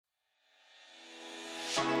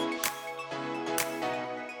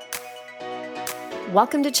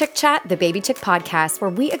Welcome to Chick Chat, the Baby Chick podcast, where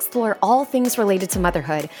we explore all things related to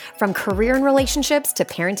motherhood, from career and relationships to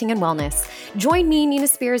parenting and wellness. Join me, Nina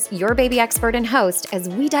Spears, your baby expert and host, as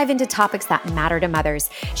we dive into topics that matter to mothers,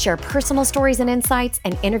 share personal stories and insights,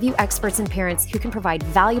 and interview experts and parents who can provide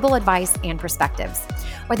valuable advice and perspectives.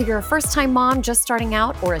 Whether you're a first-time mom just starting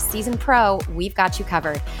out or a seasoned pro, we've got you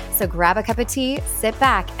covered. So grab a cup of tea, sit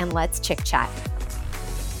back, and let's Chick Chat.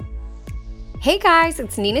 Hey guys,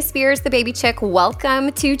 it's Nina Spears, the Baby Chick.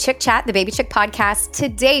 Welcome to Chick Chat, the Baby Chick podcast.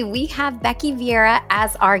 Today we have Becky Vieira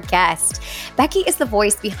as our guest. Becky is the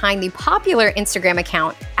voice behind the popular Instagram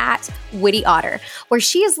account at Witty Otter, where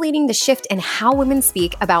she is leading the shift in how women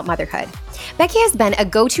speak about motherhood. Becky has been a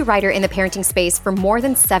go-to writer in the parenting space for more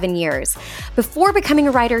than 7 years. Before becoming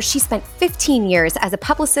a writer, she spent 15 years as a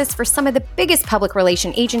publicist for some of the biggest public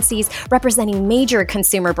relation agencies representing major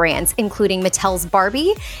consumer brands, including Mattel's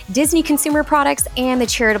Barbie, Disney Consumer Products, and the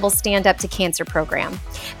charitable Stand Up to Cancer program.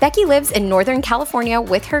 Becky lives in Northern California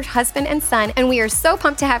with her husband and son, and we are so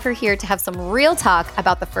pumped to have her here to have some real talk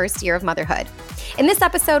about the first year of motherhood. In this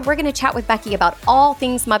episode, we're going to chat with Becky about all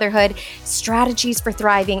things motherhood, strategies for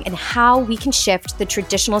thriving, and how we can shift the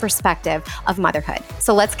traditional perspective of motherhood.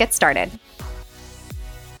 So let's get started.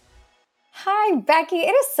 Hi, Becky.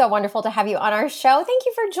 It is so wonderful to have you on our show. Thank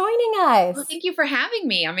you for joining us. Well, thank you for having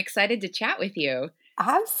me. I'm excited to chat with you.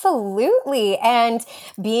 Absolutely. And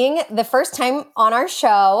being the first time on our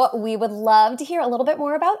show, we would love to hear a little bit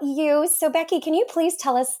more about you. So Becky, can you please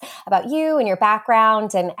tell us about you and your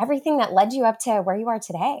background and everything that led you up to where you are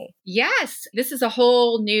today? Yes, this is a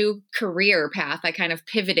whole new career path. I kind of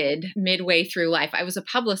pivoted midway through life. I was a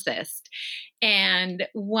publicist. And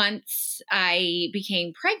once I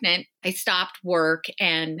became pregnant, I stopped work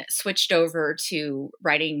and switched over to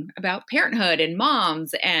writing about parenthood and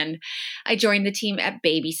moms. And I joined the team at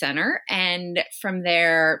Baby Center. And from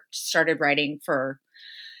there, started writing for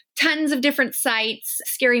tons of different sites,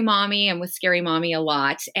 Scary Mommy. I'm with Scary Mommy a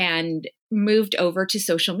lot, and moved over to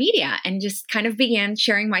social media and just kind of began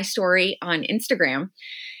sharing my story on Instagram.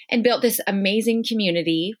 And built this amazing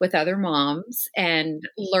community with other moms and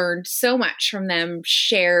learned so much from them,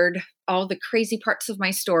 shared all the crazy parts of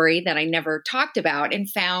my story that I never talked about, and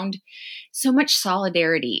found so much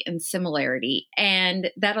solidarity and similarity. And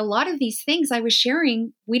that a lot of these things I was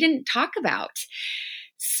sharing, we didn't talk about.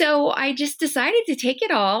 So I just decided to take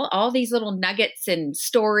it all these little nuggets and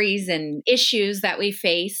stories and issues that we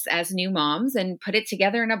face as new moms, and put it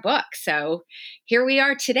together in a book. So here we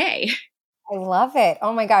are today. I love it.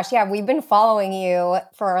 Oh my gosh. Yeah, we've been following you,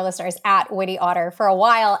 for our listeners, at Witty Otter for a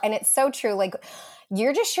while. And it's so true. Like,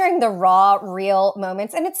 you're just sharing the raw, real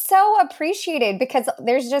moments. And it's so appreciated because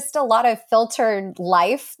there's just a lot of filtered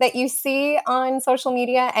life that you see on social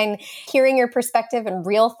media, and hearing your perspective and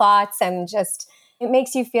real thoughts, and just, it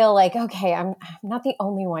makes you feel like, okay, I'm not the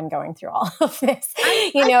only one going through all of this.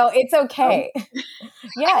 It's okay.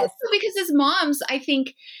 Yes. Because as moms, I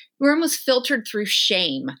think we're almost filtered through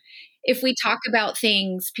shame. If we talk about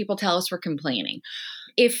things, people tell us we're complaining.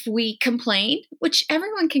 If we complain, which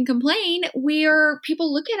everyone can complain,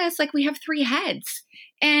 people look at us like we have three heads.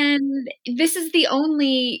 And this is the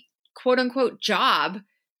only quote unquote job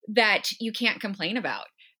that you can't complain about.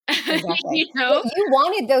 Exactly. You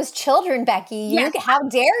wanted those children, Becky. Yes. How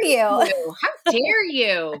dare you? How dare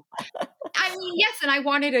you? I mean, yes, and I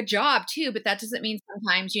wanted a job too, but that doesn't mean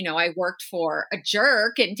sometimes, I worked for a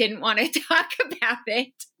jerk and didn't want to talk about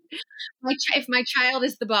it. If my child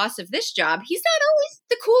is the boss of this job, he's not always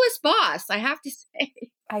the coolest boss, I have to say.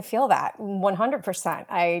 I feel that 100%.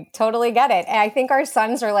 I totally get it. And I think our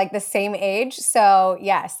sons are like the same age. So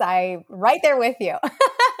yes, I'm right there with you.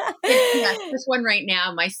 Yes, this one right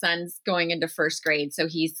now, my son's going into first grade. So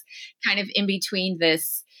he's kind of in between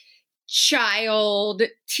this child,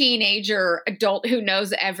 teenager, adult who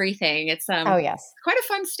knows everything. It's oh yes, quite a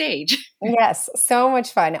fun stage. Yes, so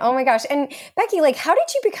much fun. Oh my gosh. And Becky, how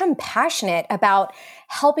did you become passionate about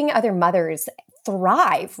helping other mothers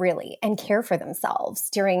thrive really and care for themselves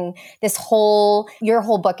during this your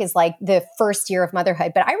whole book is like the first year of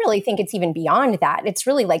motherhood, but I really think it's even beyond that. It's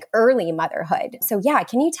really like early motherhood. So yeah,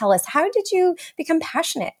 can you tell us, how did you become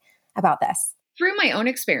passionate about this? Through my own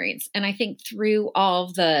experience. And I think through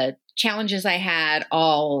all the challenges I had,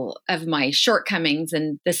 all of my shortcomings,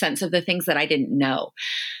 and the sense of the things that I didn't know.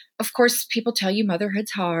 Of course, people tell you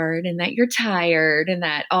motherhood's hard and that you're tired and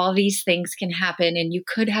that all these things can happen and you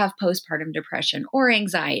could have postpartum depression or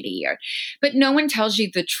anxiety, but no one tells you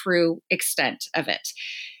the true extent of it.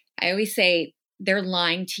 I always say they're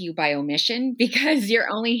lying to you by omission because you're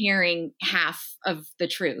only hearing half of the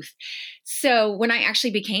truth. So when I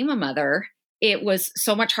actually became a mother, it was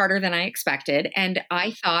so much harder than I expected. And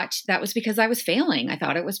I thought that was because I was failing. I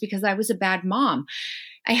thought it was because I was a bad mom.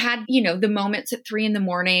 I had, the moments at 3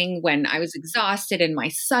 a.m. when I was exhausted and my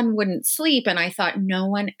son wouldn't sleep. And I thought, no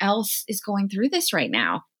one else is going through this right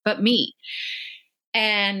now but me.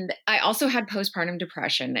 And I also had postpartum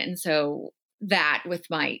depression. And so that, with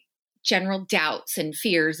my general doubts and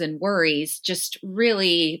fears and worries, just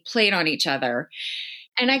really played on each other.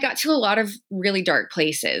 And I got to a lot of really dark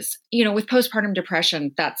places. With postpartum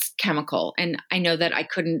depression, that's chemical. And I know that I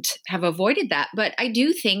couldn't have avoided that. But I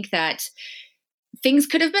do think that things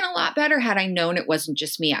could have been a lot better had I known it wasn't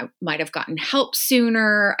just me. I might have gotten help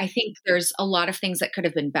sooner. I think there's a lot of things that could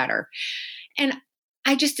have been better. And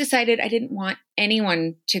I just decided I didn't want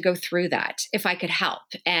anyone to go through that if I could help.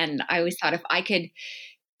 And I always thought if I could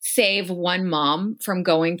save one mom from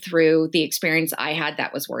going through the experience I had,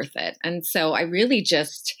 that was worth it. And so I really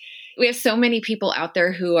we have so many people out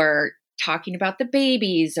there who are talking about the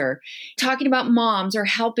babies or talking about moms or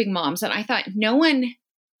helping moms. And I thought, no one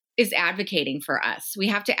is advocating for us. We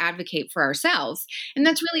have to advocate for ourselves. And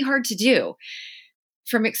that's really hard to do.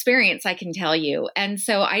 From experience, I can tell you. And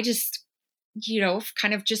so I just,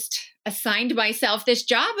 kind of just assigned myself this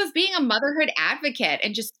job of being a motherhood advocate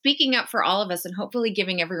and just speaking up for all of us and hopefully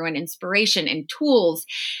giving everyone inspiration and tools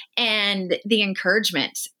and the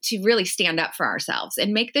encouragement to really stand up for ourselves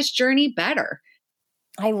and make this journey better.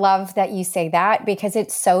 I love that you say that because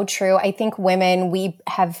it's so true. I think women,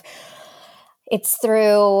 it's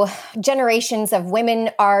through generations of women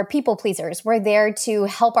are people pleasers. We're there to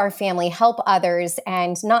help our family, help others,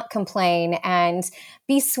 and not complain and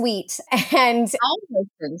be sweet. And all those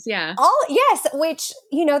things, yeah. Yes, which,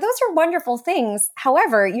 those are wonderful things.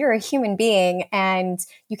 However, you're a human being and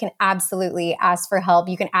you can absolutely ask for help.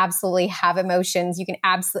 You can absolutely have emotions.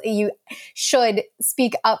 You should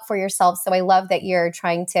speak up for yourself. So I love that you're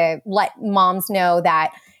trying to let moms know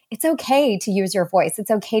that it's okay to use your voice.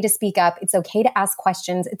 It's okay to speak up. It's okay to ask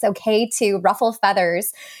questions. It's okay to ruffle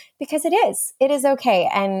feathers because it is. It is okay.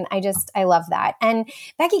 And I love that. And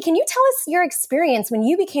Becky, can you tell us your experience when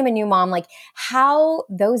you became a new mom, like how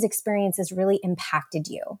those experiences really impacted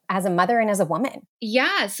you as a mother and as a woman?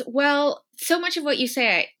 Yes. Well, so much of what you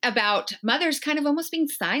say about mothers kind of almost being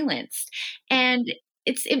silenced. And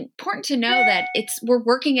it's important to know that we're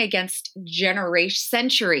working against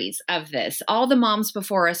centuries of this. All the moms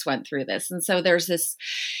before us went through this. And so there's this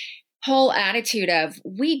whole attitude of,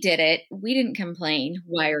 we did it. We didn't complain.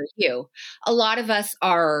 Why are you? A lot of us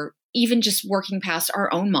are even just working past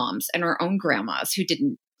our own moms and our own grandmas who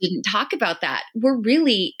didn't talk about that. We're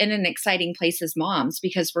really in an exciting place as moms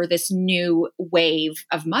because we're this new wave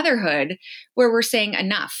of motherhood where we're saying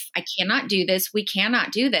enough. I cannot do this. We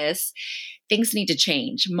cannot do this. Things need to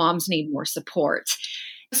change. Moms need more support.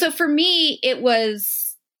 So for me, it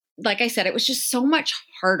was, like I said, it was just so much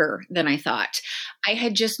harder than I thought. I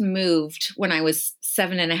had just moved when I was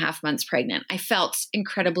 7.5 months pregnant. I felt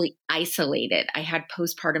incredibly isolated. I had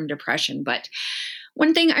postpartum depression. But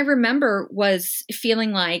one thing I remember was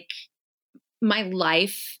feeling like my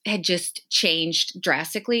life had just changed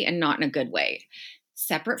drastically and not in a good way.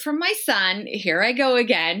 Separate from my son, here I go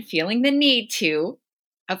again, feeling the need to.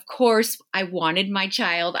 Of course, I wanted my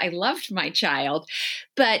child. I loved my child,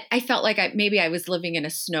 but I felt like maybe I was living in a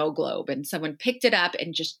snow globe and someone picked it up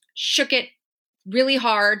and just shook it really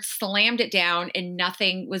hard, slammed it down, and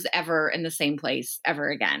nothing was ever in the same place ever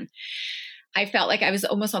again. I felt like I was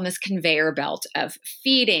almost on this conveyor belt of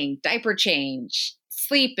feeding, diaper change,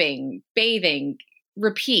 sleeping, bathing,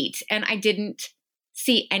 repeat, and I didn't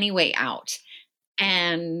see any way out.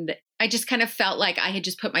 And I just kind of felt like I had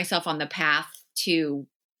just put myself on the path to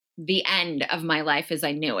the end of my life as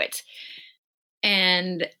I knew it.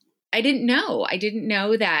 And I didn't know. I didn't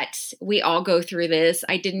know that we all go through this.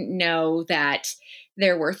 I didn't know that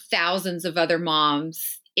there were thousands of other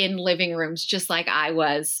moms in living rooms just like I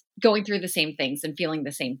was, going through the same things and feeling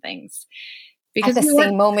the same things. Because at the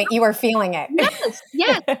same moment you were feeling it. Yes,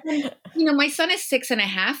 yes. And, my son is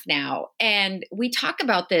 6.5 now, and we talk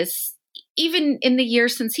about this even in the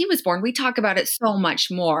years since he was born. We talk about it so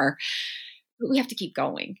much more. But we have to keep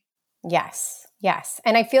going. Yes. Yes.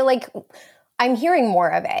 And I feel like I'm hearing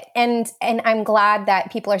more of it. And I'm glad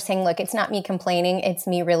that people are saying, look, it's not me complaining. It's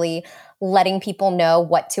me really letting people know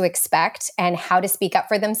what to expect and how to speak up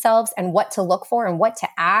for themselves and what to look for and what to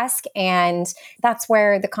ask. And that's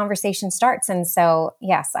where the conversation starts. And so,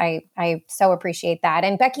 yes, I so appreciate that.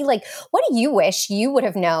 And Becky, like, what do you wish you would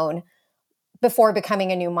have known before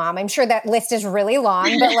becoming a new mom? I'm sure that list is really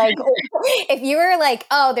long, but like, if you were like,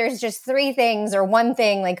 oh, there's just 3 things or 1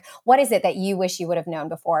 thing, like, what is it that you wish you would have known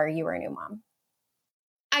before you were a new mom?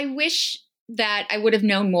 I wish that I would have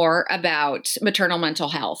known more about maternal mental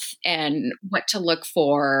health and what to look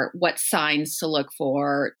for, what signs to look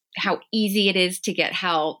for, how easy it is to get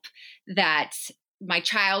help, that my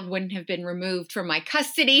child wouldn't have been removed from my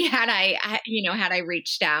custody had I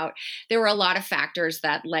reached out. There were a lot of factors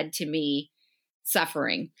that led to me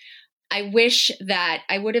suffering. I wish that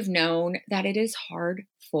I would have known that it is hard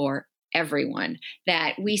for everyone,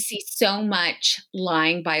 that we see so much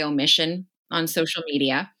lying by omission on social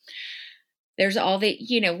media. There's all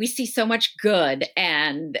we see so much good.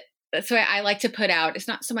 And that's why I like to put out, it's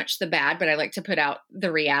not so much the bad, but I like to put out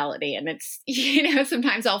the reality. And it's,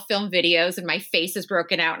 sometimes I'll film videos and my face is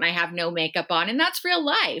broken out and I have no makeup on, and that's real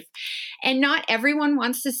life. And not everyone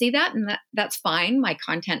wants to see that. And that's fine. My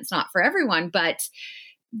content's not for everyone, but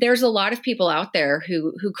there's a lot of people out there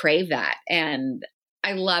who crave that. And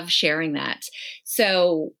I love sharing that.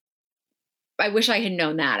 So I wish I had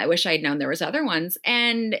known that. I wish I had known there was other ones.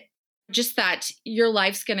 And just that your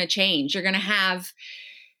life's going to change. You're going to have,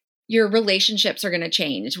 your relationships are going to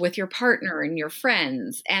change with your partner and your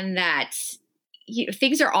friends, and that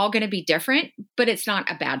things are all going to be different, but it's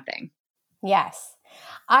not a bad thing. Yes,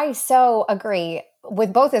 I so agree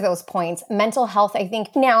with both of those points. Mental health, I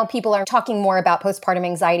think now people are talking more about postpartum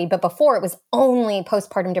anxiety, but before it was only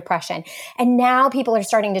postpartum depression. And now people are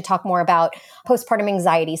starting to talk more about postpartum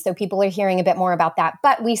anxiety. So people are hearing a bit more about that,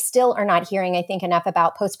 but we still are not hearing, I think, enough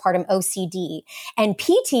about postpartum OCD and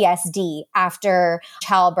PTSD after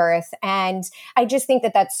childbirth. And I just think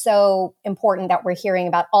that that's so important that we're hearing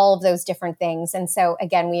about all of those different things. And so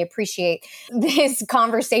again, we appreciate this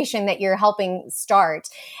conversation that you're helping start.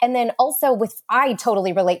 And then also I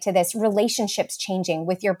totally relate to this, relationships changing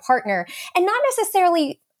with your partner, and not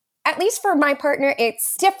necessarily, at least for my partner,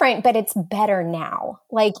 it's different, but it's better now.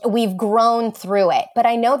 Like we've grown through it, but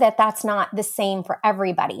I know that that's not the same for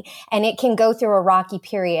everybody, and it can go through a rocky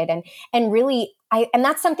period. And really, and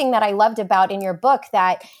that's something that I loved about in your book,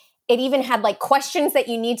 that it even had like questions that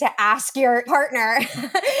you need to ask your partner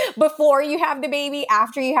before you have the baby,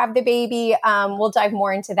 after you have the baby. We'll dive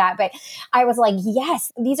more into that. But I was like,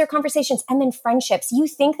 yes, these are conversations. And then friendships. You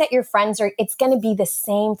think that your friends it's going to be the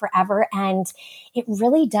same forever. And it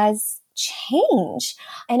really does change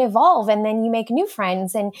and evolve. And then you make new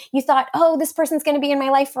friends and you thought, oh, this person's going to be in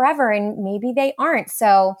my life forever. And maybe they aren't.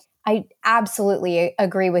 So I absolutely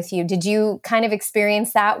agree with you. Did you kind of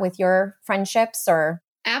experience that with your friendships or?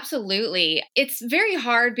 Absolutely. It's very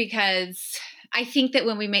hard because I think that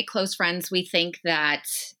when we make close friends, we think that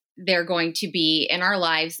they're going to be in our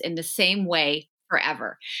lives in the same way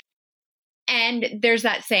forever. And there's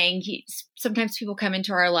that saying, sometimes people come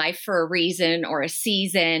into our life for a reason or a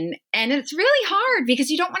season. And it's really hard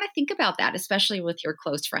because you don't want to think about that, especially with your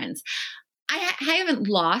close friends. I haven't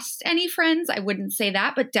lost any friends. I wouldn't say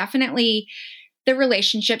that, but definitely the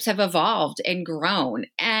relationships have evolved and grown.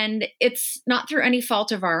 And it's not through any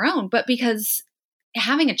fault of our own, but because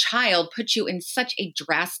having a child puts you in such a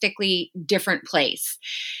drastically different place.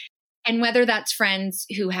 And whether that's friends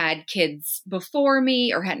who had kids before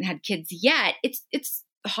me or hadn't had kids yet, it's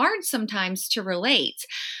hard sometimes to relate.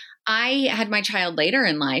 I had my child later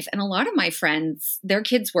in life, and a lot of my friends, their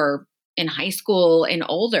kids were in high school and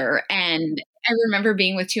older. And I remember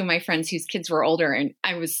being with two of my friends whose kids were older, and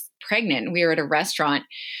I was pregnant, and we were at a restaurant,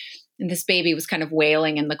 and this baby was kind of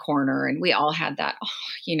wailing in the corner, and we all had that,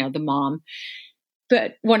 the mom.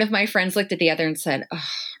 But one of my friends looked at the other and said, "Oh,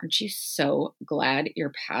 aren't you so glad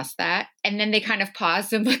you're past that?" And then they kind of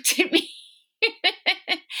paused and looked at me.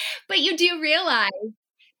 But you do realize,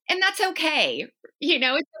 and that's okay.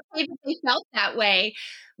 It's okay that they felt that way.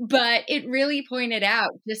 But it really pointed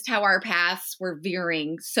out just how our paths were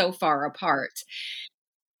veering so far apart.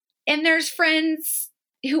 And there's friends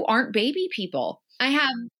who aren't baby people. I have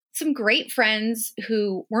some great friends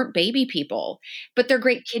who weren't baby people, but they're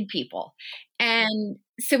great kid people. And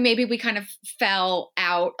so maybe we kind of fell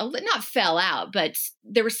out, not fell out, but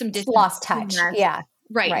there was some distance. Lost touch. Yeah.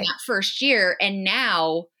 Right. In that first year. And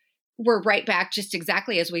now we're right back just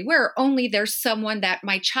exactly as we were, only there's someone that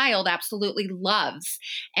my child absolutely loves,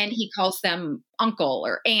 and he calls them uncle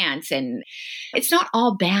or aunt. And it's not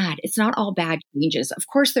all bad. It's not all bad changes. Of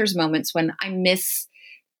course, there's moments when I miss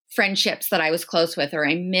friendships that I was close with, or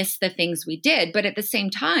I miss the things we did. But at the same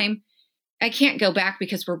time, I can't go back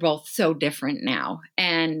because we're both so different now.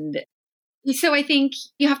 And so I think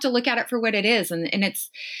you have to look at it for what it is. And I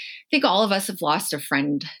think all of us have lost a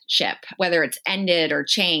friendship, whether it's ended or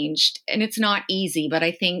changed. And it's not easy, but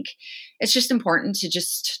I think it's just important to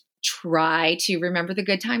just try to remember the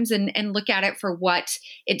good times and look at it for what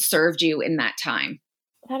it served you in that time.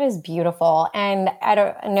 That is beautiful. And I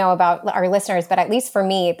don't know about our listeners, but at least for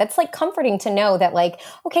me, that's like comforting to know that like,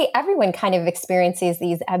 okay, everyone kind of experiences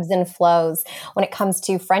these ebbs and flows when it comes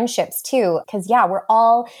to friendships too. Cause yeah, we're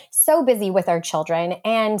all so busy with our children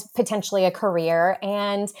and potentially a career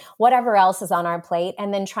and whatever else is on our plate.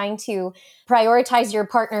 And then trying to prioritize your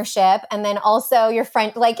partnership and then also your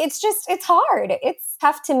friend, like it's hard. It's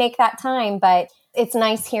tough to make that time, but it's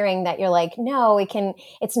nice hearing that you're like, no,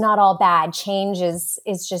 it's not all bad. Change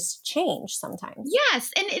is just change sometimes.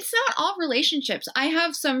 Yes. And it's not all relationships. I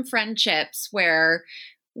have some friendships where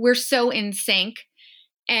we're so in sync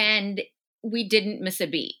and we didn't miss a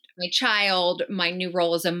beat. My child, my new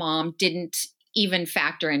role as a mom didn't even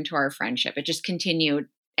factor into our friendship. It just continued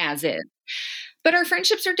as is. But our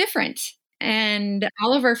friendships are different. And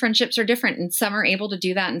all of our friendships are different. And some are able to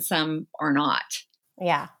do that and some are not.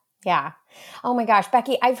 Yeah. Yeah. Oh my gosh,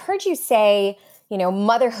 Becky, I've heard you say,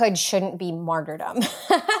 motherhood shouldn't be martyrdom.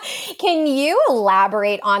 Can you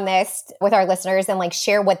elaborate on this with our listeners and like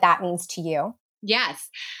share what that means to you? Yes.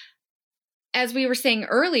 As we were saying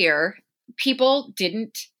earlier, people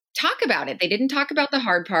didn't talk about it. They didn't talk about the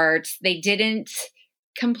hard parts. They didn't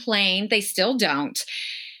complain. They still don't.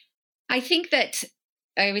 I think that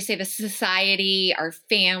I always say the society, our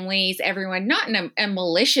families, everyone, not in a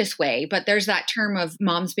malicious way, but there's that term of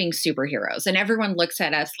moms being superheroes. And everyone looks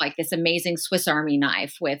at us like this amazing Swiss Army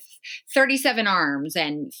knife with 37 arms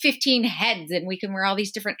and 15 heads. And we can wear all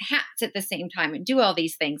these different hats at the same time and do all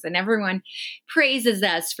these things. And everyone praises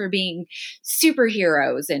us for being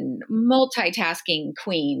superheroes and multitasking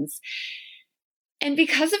queens. And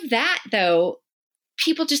because of that, though,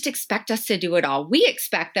 people just expect us to do it all. We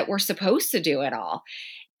expect that we're supposed to do it all.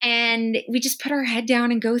 And we just put our head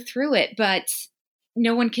down and go through it. But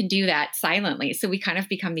no one can do that silently. So we kind of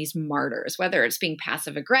become these martyrs, whether it's being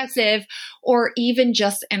passive aggressive or even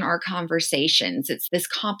just in our conversations. It's this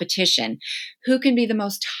competition. Who can be the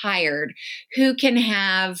most tired? Who can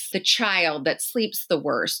have the child that sleeps the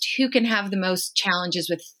worst? Who can have the most challenges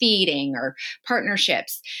with feeding or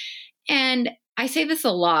partnerships? And I say this a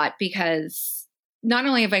lot because not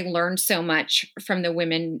only have I learned so much from the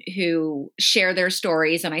women who share their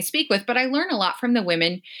stories and I speak with, but I learn a lot from the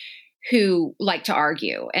women who like to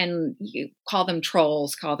argue, and you call them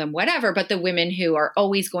trolls, call them whatever, but the women who are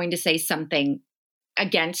always going to say something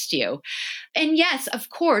against you. And yes,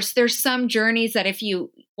 of course, there's some journeys that if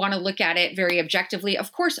you want to look at it very objectively,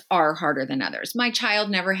 of course, are harder than others. My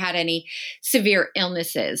child never had any severe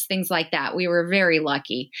illnesses, things like that. We were very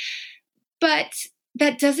lucky. But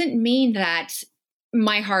that doesn't mean that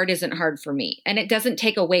my heart isn't hard for me, and it doesn't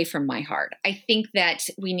take away from my heart. I think that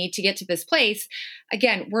we need to get to this place.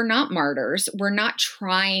 Again, we're not martyrs. We're not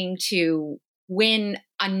trying to win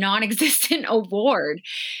a non-existent award.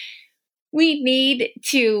 We need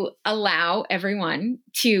to allow everyone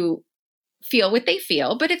to feel what they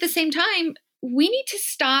feel, but at the same time, we need to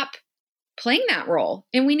stop playing that role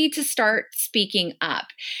and we need to start speaking up.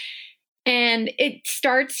 And it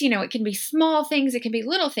starts, it can be small things, it can be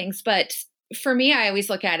little things, but for me, I always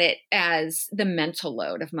look at it as the mental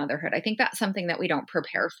load of motherhood. I think that's something that we don't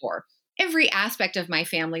prepare for. Every aspect of my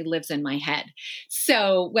family lives in my head.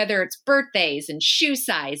 So whether it's birthdays and shoe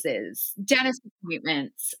sizes, dentist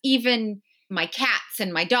appointments, even my cats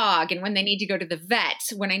and my dog, and when they need to go to the vet,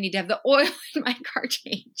 when I need to have the oil in my car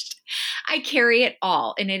changed, I carry it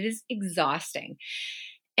all, and it is exhausting.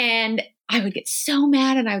 And I would get so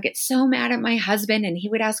mad, and I would get so mad at my husband, and he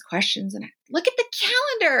would ask questions, and I'd look at the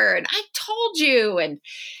calendar, and I told you. And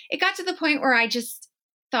it got to the point where I just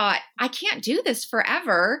thought, I can't do this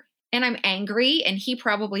forever. And I'm angry. And he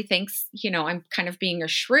probably thinks, I'm kind of being a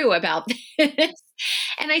shrew about this.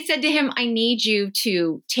 And I said to him, I need you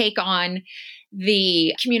to take on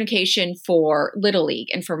the communication for Little League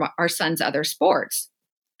and for our son's other sports.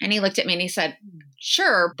 And he looked at me and he said,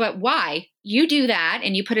 sure, but why? You do that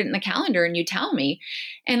and you put it in the calendar and you tell me.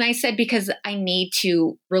 And I said, because I need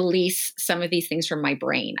to release some of these things from my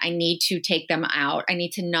brain. I need to take them out. I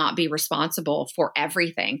need to not be responsible for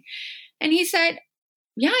everything. And he said,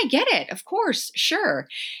 yeah, I get it. Of course. Sure.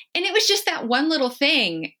 And it was just that one little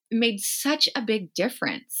thing made such a big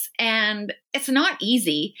difference. And it's not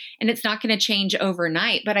easy and it's not going to change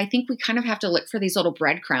overnight. But I think we kind of have to look for these little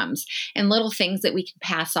breadcrumbs and little things that we can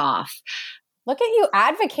pass off. Look at you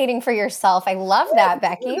advocating for yourself. I love that,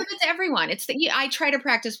 Becky. It's everyone. I try to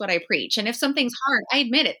practice what I preach. And if something's hard, I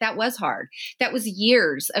admit it. That was hard. That was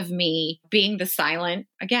years of me being the silent,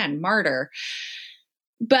 again, martyr.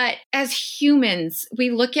 But as humans,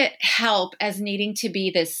 we look at help as needing to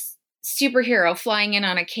be this superhero flying in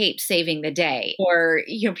on a cape saving the day. Or,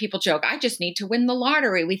 people joke, I just need to win the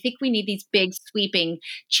lottery. We think we need these big sweeping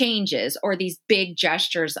changes or these big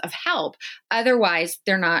gestures of help. Otherwise,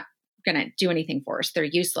 they're not going to do anything for us. They're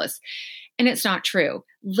useless. And it's not true.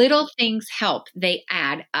 Little things help. They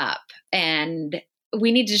add up. And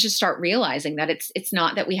we need to just start realizing that it's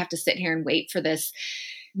not that we have to sit here and wait for this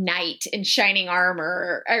knight in shining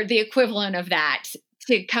armor or the equivalent of that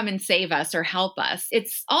to come and save us or help us.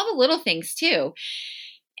 It's all the little things too.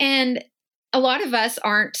 And a lot of us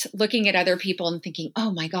aren't looking at other people and thinking,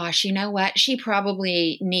 oh my gosh, you know what? She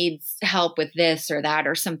probably needs help with this or that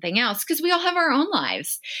or something else, because we all have our own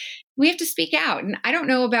lives. We have to speak out. And I don't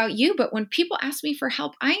know about you, but when people ask me for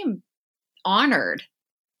help, I am honored.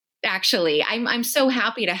 Actually, I'm so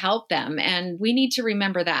happy to help them. And we need to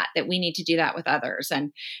remember that we need to do that with others.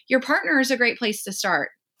 And your partner is a great place to start.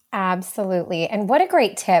 Absolutely. And what a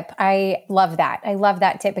great tip. I love that. I love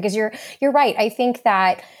that tip because you're right. I think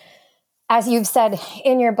that, as you've said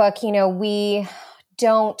in your book, we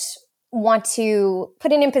don't want to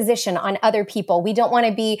put an imposition on other people. We don't want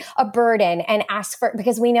to be a burden and ask for,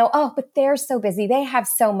 because we know, oh, but they're so busy. They have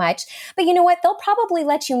so much. But you know what? They'll probably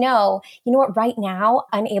let you know what, right now,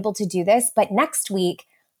 unable to do this, but next week,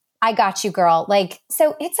 I got you, girl.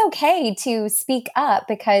 So it's okay to speak up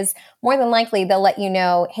because more than likely they'll let you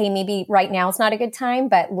know, hey, maybe right now is not a good time,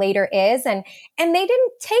 but later is. And they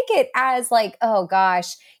didn't take it as oh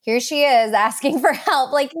gosh, here she is asking for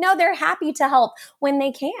help. No, they're happy to help when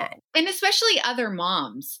they can. And especially other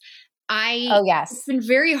moms. Oh, yes. It's been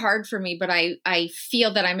very hard for me, but I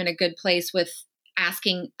feel that I'm in a good place with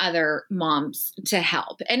asking other moms to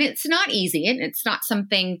help. And it's not easy, and it's not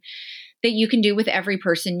something that you can do with every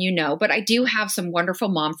person but I do have some wonderful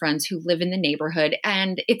mom friends who live in the neighborhood,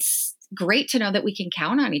 and it's great to know that we can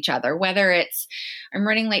count on each other, whether it's I'm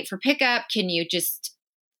running late for pickup. Can you just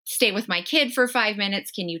stay with my kid for 5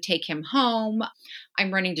 minutes? Can you take him home?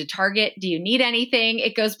 I'm running to Target. Do you need anything?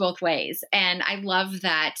 It goes both ways. And I love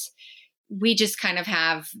that we just kind of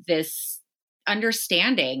have this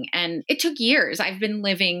understanding. And it took years. I've been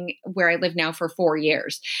living where I live now for 4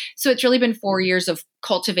 years. So it's really been 4 years of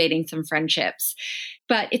cultivating some friendships,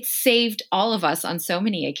 but it's saved all of us on so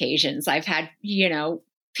many occasions. I've had,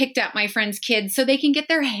 picked up my friends' kids so they can get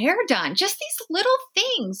their hair done. Just these little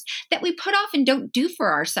things that we put off and don't do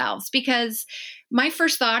for ourselves, because my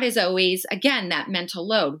first thought is always, again, that mental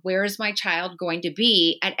load. Where is my child going to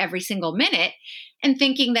be at every single minute? And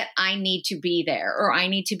thinking that I need to be there or I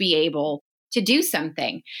need to be able to do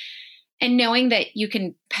something. And knowing that you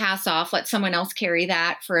can pass off, let someone else carry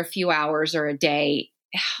that for a few hours or a day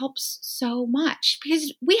helps so much,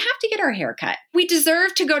 because we have to get our hair cut. We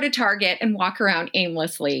deserve to go to Target and walk around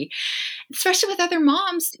aimlessly, especially with other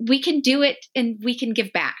moms. We can do it and we can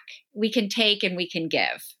give back. We can take and we can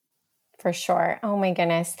give. For sure. Oh my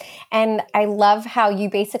goodness. And I love how you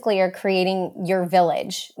basically are creating your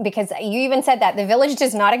village, because you even said that the village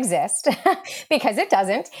does not exist because it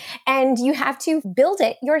doesn't. And you have to build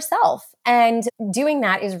it yourself. And doing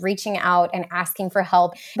that is reaching out and asking for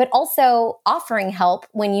help, but also offering help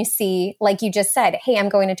when you see, like you just said, hey, I'm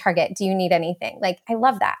going to Target. Do you need anything? I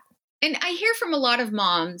love that. And I hear from a lot of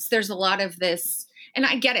moms, there's a lot of this. And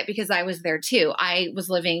I get it because I was there too. I was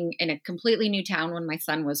living in a completely new town when my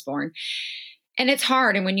son was born. And it's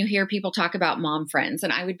hard. And when you hear people talk about mom friends,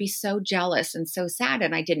 and I would be so jealous and so sad,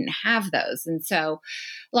 and I didn't have those. And so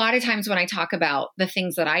a lot of times when I talk about the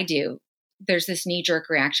things that I do, there's this knee-jerk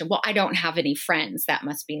reaction. Well, I don't have any friends. That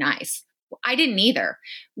must be nice. Well, I didn't either.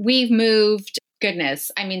 We've moved,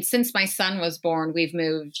 goodness. I mean, since my son was born, we've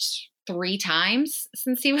moved 3 times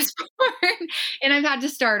since he was born, and I've had to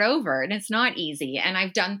start over, and it's not easy. And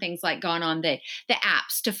I've done things like gone on the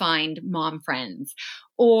apps to find mom friends,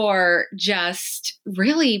 or just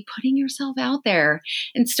really putting yourself out there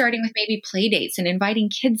and starting with maybe play dates and inviting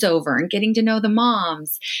kids over and getting to know the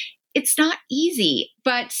moms. It's not easy,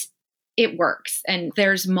 but it works. And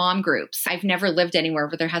there's mom groups. I've never lived anywhere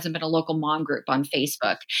where there hasn't been a local mom group on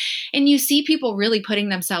Facebook. And you see people really putting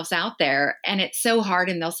themselves out there, and it's so hard.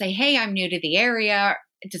 And they'll say, hey, I'm new to the area.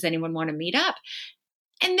 Does anyone want to meet up?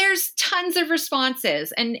 And there's tons of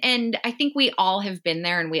responses. And I think we all have been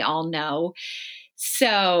there and we all know.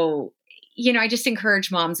 So, I just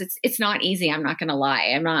encourage moms. It's not easy. I'm not going to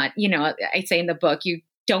lie. I'm not, I say in the book, you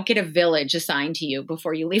don't get a village assigned to you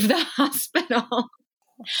before you leave the hospital.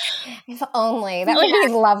 If only. That would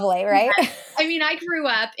be lovely, right? Yeah. I mean, I grew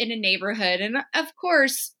up in a neighborhood, and of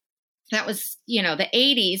course, that was, the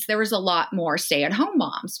 80s. There was a lot more stay-at-home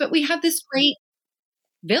moms, but we had this great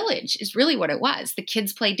village is really what it was. The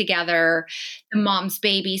kids played together, the moms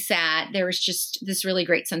babysat. There was just this really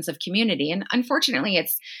great sense of community. And unfortunately,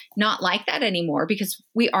 it's not like that anymore because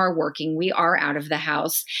we are working, we are out of the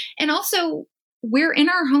house. And also, we're in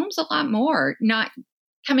our homes a lot more, not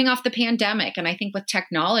coming off the pandemic. And I think with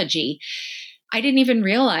technology, I didn't even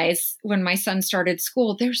realize when my son started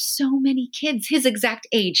school, there's so many kids his exact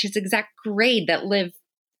age, his exact grade that live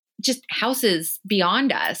just houses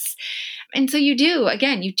beyond us. And so you do have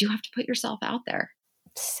to put yourself out there.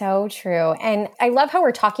 So true. And I love how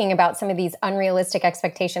we're talking about some of these unrealistic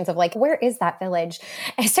expectations of like, where is that village?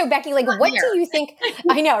 And so Becky, like, what do you think?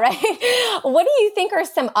 I know, right? What do you think are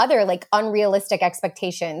some other like unrealistic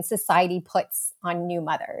expectations society puts on new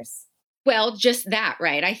mothers? Well, just that,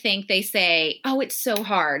 right? I think they say, oh, it's so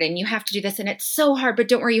hard and you have to do this and it's so hard, but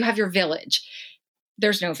don't worry, you have your village.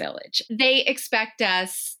 There's no village. They expect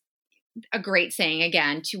us, a great saying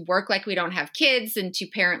again, to work like we don't have kids and to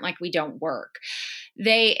parent like we don't work.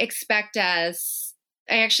 They expect us.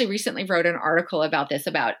 I actually recently wrote an article about this,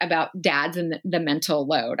 about dads and the mental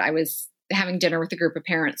load. I was having dinner with a group of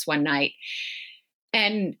parents one night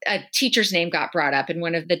and a teacher's name got brought up and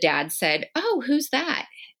one of the dads said, "Oh, who's that?"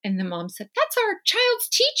 And the mom said, "That's our child's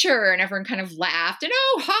teacher." And everyone kind of laughed and,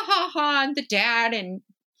 "Oh, ha, ha, ha." And the dad and,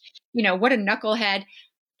 what a knucklehead.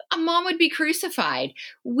 A mom would be crucified.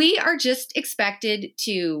 We are just expected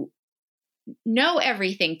to know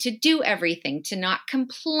everything, to do everything, to not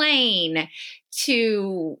complain,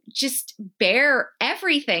 to just bear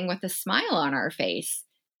everything with a smile on our face.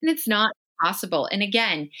 And it's not possible. And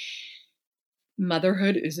again,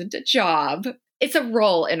 motherhood isn't a job. It's a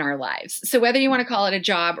role in our lives. So whether you want to call it a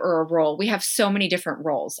job or a role, we have so many different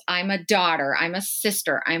roles. I'm a daughter, I'm a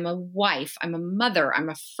sister, I'm a wife, I'm a mother, I'm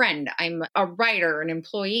a friend, I'm a writer, an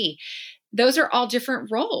employee. Those are all different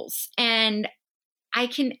roles. And I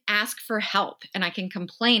can ask for help and I can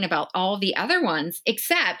complain about all the other ones,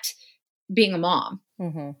 except being a mom.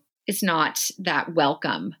 Mm-hmm. It's not that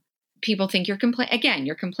welcome. People think you're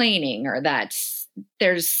complaining, or that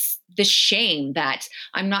there's this shame that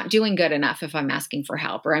I'm not doing good enough if I'm asking for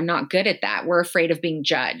help, or I'm not good at that. We're afraid of being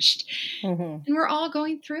judged. Mm-hmm. And we're all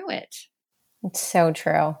going through it. It's so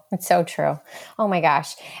true. It's so true. Oh my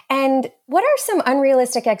gosh. And what are some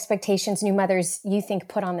unrealistic expectations new mothers you think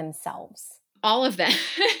put on themselves? All of them.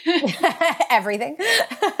 Everything.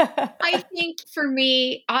 I think for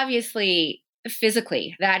me, obviously,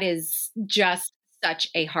 physically, that is just such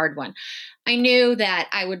a hard one. I knew that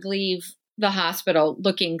I would leave the hospital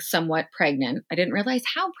looking somewhat pregnant. I didn't realize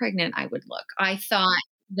how pregnant I would look. I thought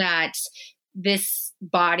that this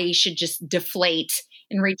body should just deflate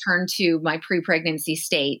and return to my pre-pregnancy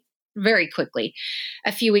state very quickly.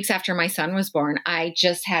 A few weeks after my son was born, I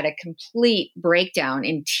just had a complete breakdown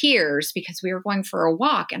in tears because we were going for a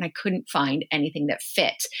walk and I couldn't find anything that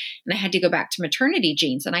fit. And I had to go back to maternity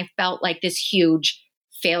jeans and I felt like this huge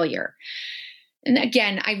failure. And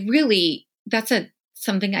again, that's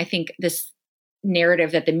something I think this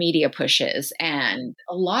narrative that the media pushes and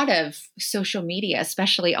a lot of social media,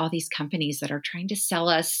 especially all these companies that are trying to sell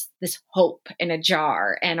us this hope in a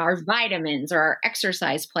jar and our vitamins or our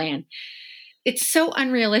exercise plan. It's so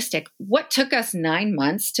unrealistic. What took us 9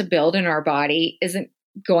 months to build in our body isn't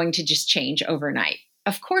going to just change overnight.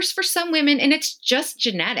 Of course, for some women, and it's just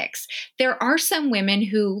genetics, there are some women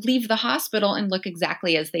who leave the hospital and look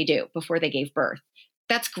exactly as they do before they gave birth.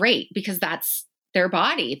 That's great because that's their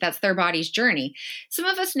body. That's their body's journey. Some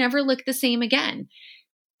of us never look the same again.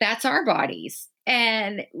 That's our bodies.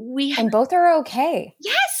 And both are okay.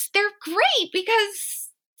 Yes, they're great because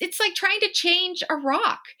it's like trying to change a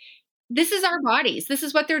rock. This is our bodies. This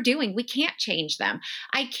is what they're doing. We can't change them.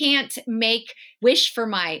 I can't wish for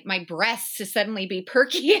my breasts to suddenly be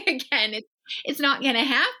perky again. It's not going to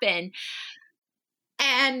happen.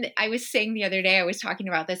 And I was saying the other day, I was talking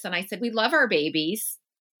about this and I said, we love our babies.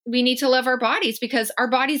 We need to love our bodies because our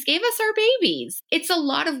bodies gave us our babies. It's a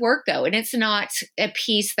lot of work though. And it's not a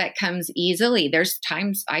piece that comes easily. There's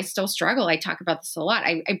times I still struggle. I talk about this a lot.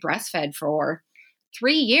 I breastfed for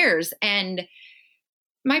 3 years and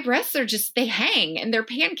my breasts they hang and they're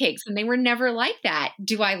pancakes and they were never like that.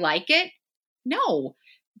 Do I like it? No,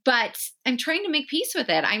 but I'm trying to make peace with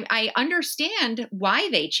it. I understand why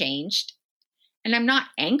they changed and I'm not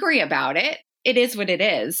angry about it. It is what it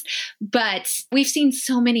is. But we've seen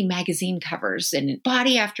so many magazine covers and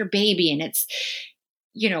body after baby. And it's,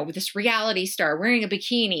 this reality star wearing a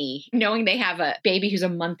bikini, knowing they have a baby who's a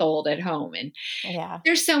month old at home. And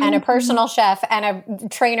there's so many. And a personal chef and a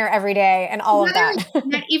trainer every day and all of that.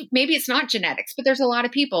 Maybe it's not genetics, but there's a lot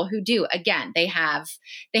of people who do. Again, they have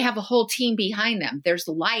a whole team behind them. There's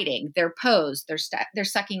lighting, their pose, they're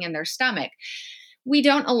sucking in their stomach. we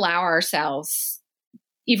don't allow ourselves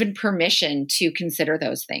even permission to consider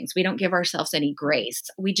those things. We don't give ourselves any grace.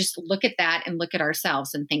 We just look at that and look at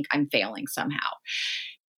ourselves and think I'm failing somehow.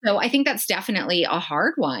 So I think that's definitely a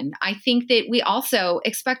hard one. I think that we also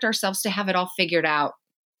expect ourselves to have it all figured out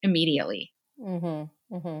immediately.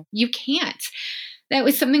 You can't. That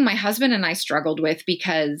was something my husband and I struggled with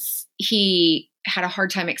because he had a hard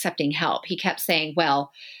time accepting help. He kept saying,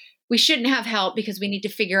 well, we shouldn't have help because we need to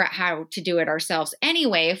figure out how to do it ourselves.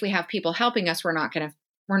 Anyway, if we have people helping us, we're not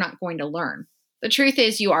going to learn. The truth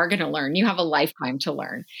is you are going to learn. You have a lifetime to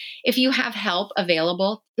learn. If you have help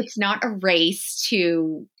available, it's not a race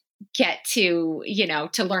to get to,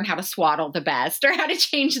 to learn how to swaddle the best or how to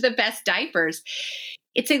change the best diapers.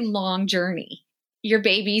 It's a long journey. Your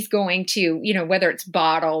baby's going to, whether it's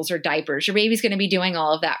bottles or diapers, your baby's going to be doing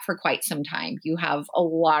all of that for quite some time. You have a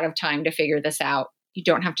lot of time to figure this out. You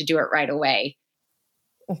don't have to do it right away.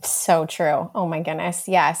 It's so true. Oh my goodness.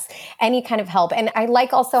 Yes. Any kind of help. And I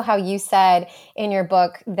like also how you said in your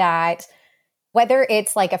book that whether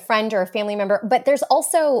it's like a friend or a family member, but there's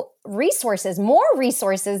also resources, more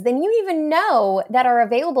resources than you even know that are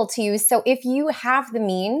available to you. So if you have the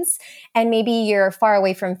means and maybe you're far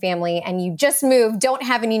away from family and you just moved, don't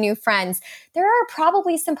have any new friends, there are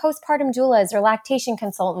probably some postpartum doulas or lactation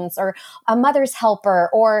consultants or a mother's helper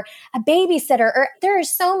or a babysitter. Or there are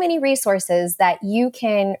so many resources that you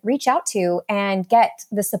can reach out to and get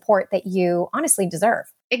the support that you honestly deserve.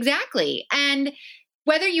 Exactly. And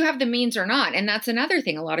whether you have the means or not. And that's another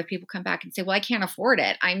thing. A lot of people come back and say, well, I can't afford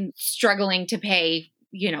it. I'm struggling to pay,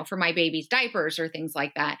 for my baby's diapers or things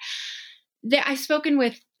like that. I've spoken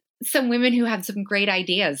with some women who have some great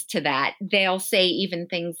ideas to that. They'll say even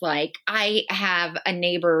things like, I have a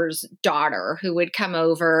neighbor's daughter who would come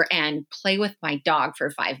over and play with my dog for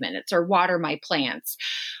 5 minutes or water my plants.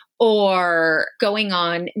 Or going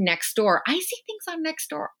on Nextdoor. I see things on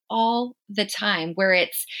Nextdoor all the time where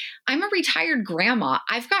I'm a retired grandma.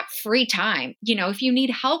 I've got free time. If you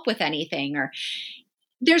need help with anything, or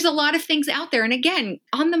there's a lot of things out there. And again,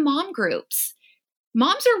 on the mom groups,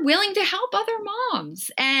 moms are willing to help other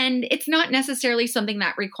moms. And it's not necessarily something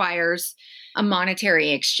that requires a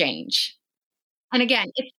monetary exchange. And again,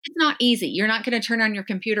 it's not easy. You're not going to turn on your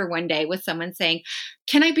computer one day with someone saying,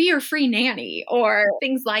 can I be your free nanny or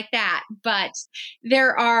things like that? But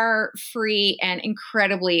there are free and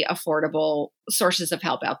incredibly affordable sources of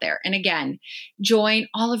help out there. And again, join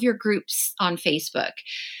all of your groups on Facebook.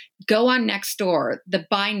 Go on Nextdoor. The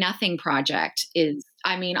Buy Nothing Project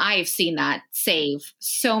I've seen that save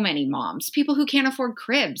so many moms, people who can't afford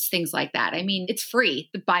cribs, things like that. It's free.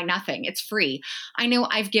 The Buy Nothing, it's free. I know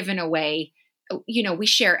I've given away, we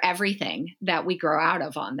share everything that we grow out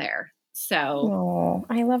of on there. So, oh,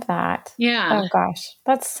 I love that. Yeah. Oh gosh,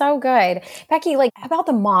 that's so good. Becky, about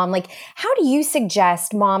the mom, how do you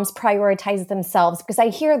suggest moms prioritize themselves? Because I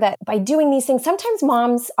hear that by doing these things, sometimes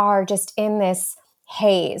moms are just in this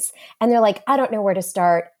haze and they're like, I don't know where to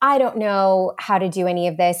start. I don't know how to do any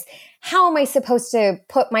of this. How am I supposed to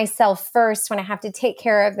put myself first when I have to take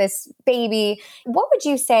care of this baby? What would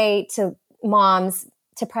you say to moms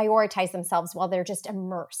to prioritize themselves while they're just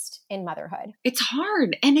immersed in motherhood? It's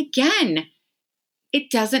hard. And again,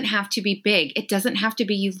 it doesn't have to be big. It doesn't have to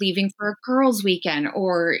be you leaving for a girls' weekend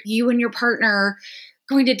or you and your partner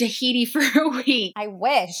going to Tahiti for a week. I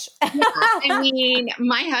wish.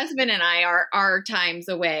 My husband and I are times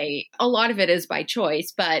away. A lot of it is by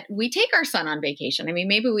choice, but we take our son on vacation.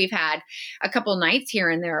 Maybe we've had a couple nights here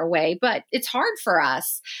and there away, but it's hard for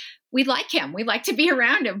us. We like him. We like to be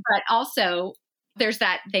around him, but also there's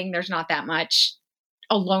that thing, there's not that much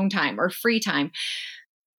alone time or free time,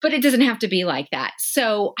 but it doesn't have to be like that.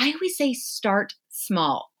 So I always say start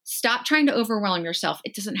small. Stop trying to overwhelm yourself.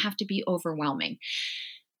 It doesn't have to be overwhelming.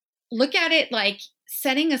 Look at it like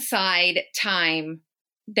setting aside time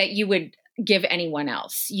that you would give anyone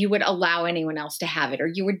else. You would allow anyone else to have it,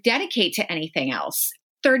 or you would dedicate to anything else.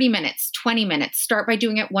 30 minutes, 20 minutes. Start by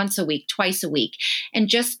doing it once a week, twice a week, and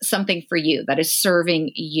just something for you that is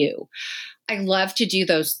serving you. I love to do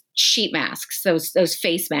those sheet masks, those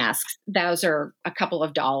face masks. Those are a couple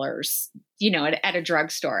of dollars, at a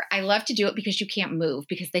drugstore. I love to do it because you can't move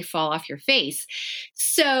because they fall off your face.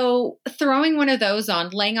 So throwing one of those on,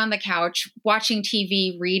 laying on the couch, watching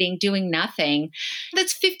TV, reading, doing nothing,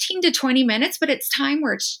 that's 15 to 20 minutes, but it's time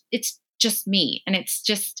where it's just me. And it's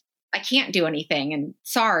just, I can't do anything. And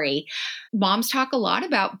sorry, moms talk a lot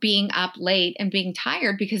about being up late and being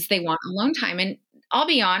tired because they want alone time. And I'll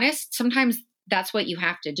be honest, sometimes that's what you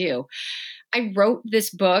have to do. I wrote this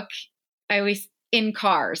book. I always in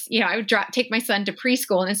cars. I would take my son to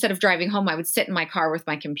preschool, and instead of driving home, I would sit in my car with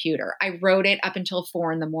my computer. I wrote it up until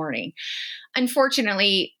 4 a.m.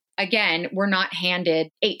 Unfortunately, again, we're not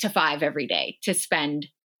handed 8 to 5 every day to spend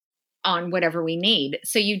on whatever we need.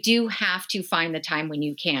 So you do have to find the time when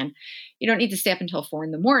you can. You don't need to stay up until 4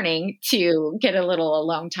 a.m. to get a little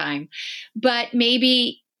alone time, but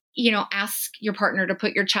maybe, ask your partner to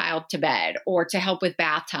put your child to bed or to help with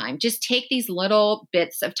bath time. Just take these little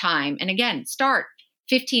bits of time. And again, start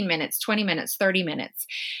 15 minutes, 20 minutes, 30 minutes.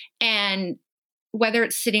 And whether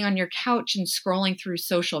it's sitting on your couch and scrolling through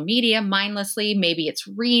social media mindlessly, maybe it's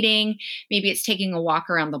reading, maybe it's taking a walk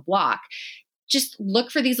around the block. Just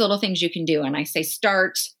look for these little things you can do. And I say,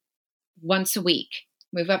 start once a week,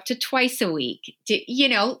 move up to twice a week,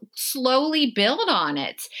 slowly build on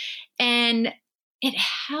it. And it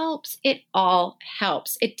helps. It all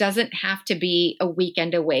helps. It doesn't have to be a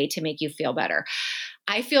weekend away to make you feel better.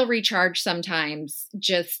 I feel recharged sometimes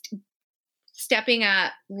just stepping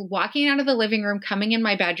up, walking out of the living room, coming in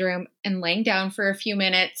my bedroom and laying down for a few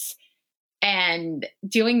minutes and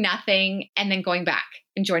doing nothing, and then going back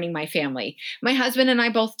and joining my family. My husband and I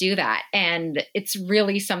both do that. And it's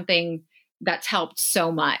really something that's helped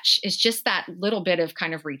so much. It's just that little bit of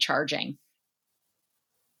kind of recharging.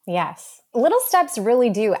 Yes. Little steps really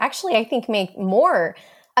do actually, I think, make more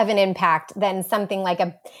of an impact than something like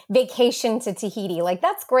a vacation to Tahiti. Like,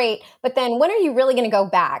 that's great. But then when are you really going to go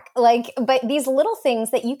back? But these little things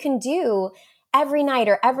that you can do every night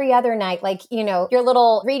or every other night, like, your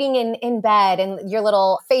little reading in bed and your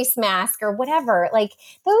little face mask or whatever, like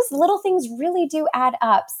those little things really do add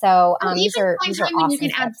up. So these are awesome when you can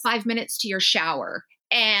tips. add 5 minutes to your shower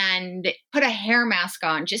and put a hair mask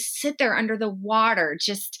on, just sit there under the water,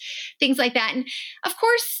 just things like that. And of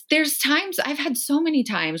course, there's times, I've had so many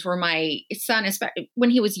times where my son, when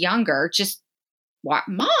he was younger, just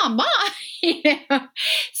mom,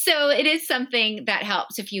 So it is something that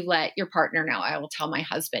helps if you let your partner know. I will tell my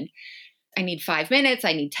husband, I need 5 minutes.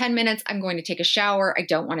 I need 10 minutes. I'm going to take a shower. I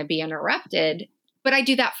don't want to be interrupted, but I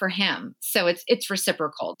do that for him. So it's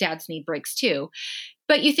reciprocal. Dads need breaks too.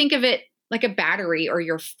 But you think of it like a battery or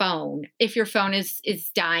your phone. If your phone is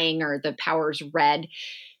dying or the power's red,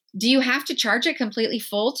 do you have to charge it completely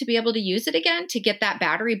full to be able to use it again, to get that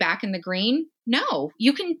battery back in the green? No,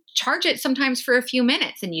 you can charge it sometimes for a few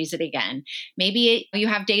minutes and use it again. Maybe you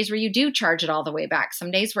have days where you do charge it all the way back.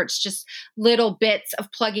 Some days where it's just little bits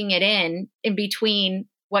of plugging it in between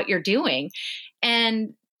what you're doing.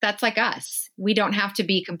 And that's like us. We don't have to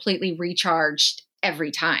be completely recharged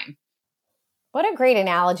every time. What a great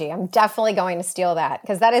analogy. I'm definitely going to steal that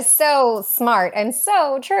because that is so smart and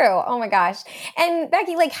so true. Oh my gosh. And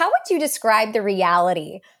Becky, how would you describe the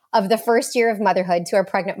reality of the first year of motherhood to a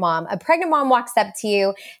pregnant mom? A pregnant mom walks up to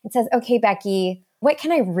you and says, okay, Becky, what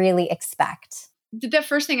can I really expect? The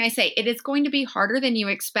first thing I say, it is going to be harder than you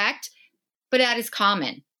expect, but that is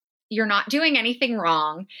common. You're not doing anything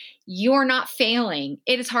wrong. You're not failing.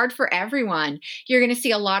 It is hard for everyone. You're going to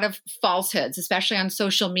see a lot of falsehoods, especially on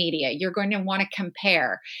social media. You're going to want to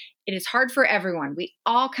compare. It is hard for everyone. We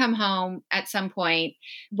all come home at some point,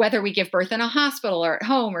 whether we give birth in a hospital or at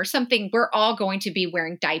home or something, we're all going to be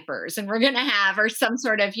wearing diapers and we're going to have, or some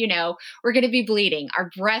sort of, we're going to be bleeding. Our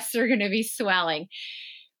breasts are going to be swelling.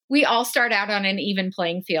 We all start out on an even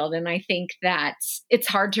playing field. And I think that it's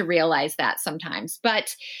hard to realize that sometimes.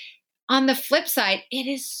 But on the flip side, it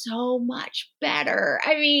is so much better.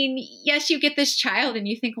 I mean, yes, you get this child and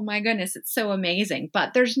you think, oh my goodness, it's so amazing.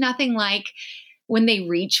 But there's nothing like when they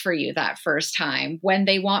reach for you that first time, when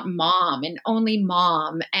they want mom and only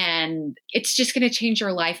mom. And it's just going to change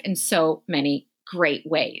your life in so many great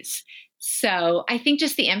ways. So I think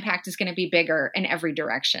just the impact is going to be bigger in every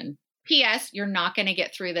direction. P.S. You're not going to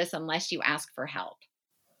get through this unless you ask for help.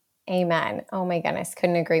 Amen. Oh my goodness.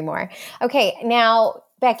 Couldn't agree more. Okay. Now,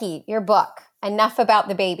 Becky, your book, Enough About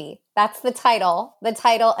the Baby. That's the title. The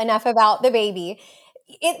title, Enough About the Baby.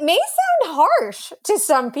 It may sound harsh to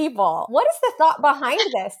some people. What is the thought behind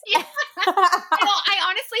this? Yeah. I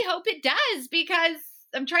honestly hope it does because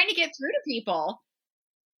I'm trying to get through to people.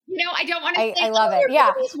 I don't want to say, I love it.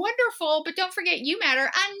 Yeah. It's wonderful, but don't forget you matter.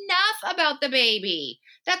 Enough about the baby.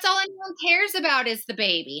 That's all anyone cares about is the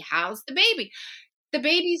baby. How's the baby? The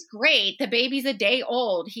baby's great. The baby's a day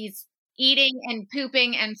old. He's eating and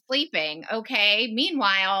pooping and sleeping. Okay.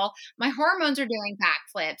 Meanwhile, my hormones are doing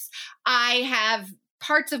backflips. I have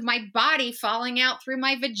parts of my body falling out through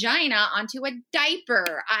my vagina onto a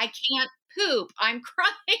diaper. I can't poop. I'm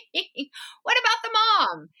crying. What about the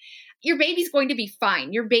mom? Your baby's going to be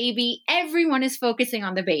fine. Your baby, everyone is focusing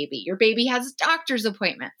on the baby. Your baby has doctor's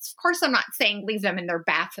appointments. Of course, I'm not saying leave them in their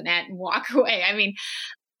bassinet and walk away. I mean,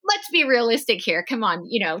 let's be realistic here. Come on,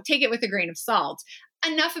 take it with a grain of salt.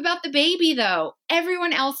 Enough about the baby, though.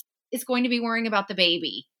 Everyone else is going to be worrying about the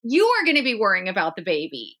baby. You are going to be worrying about the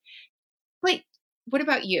baby. But what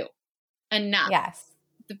about you? Enough. Yes.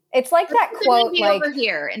 It's like that quote, like, over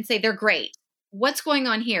here and say they're great. What's going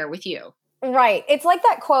on here with you? Right. It's like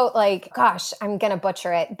that quote, like, gosh, I'm going to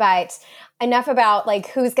butcher it, but enough about like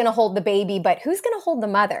who's going to hold the baby, but who's going to hold the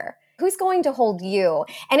mother? Who's going to hold you?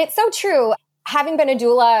 And it's so true. Having been a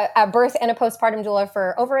doula, a birth and a postpartum doula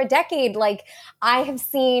for over a decade, like I have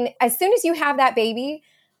seen as soon as you have that baby,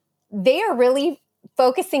 they are really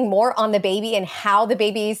focusing more on the baby and how the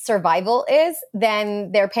baby's survival is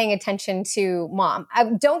than they're paying attention to mom.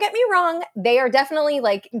 Don't get me wrong. They are definitely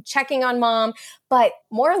like checking on mom, but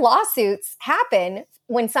more lawsuits happen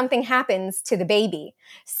when something happens to the baby.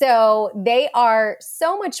 So they are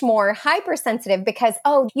so much more hypersensitive because,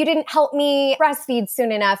 oh, you didn't help me breastfeed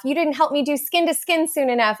soon enough. You didn't help me do skin to skin soon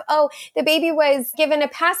enough. Oh, the baby was given a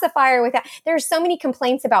pacifier with that. There's so many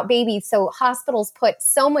complaints about babies. So hospitals put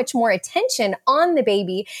so much more attention on the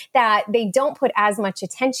baby that they don't put as much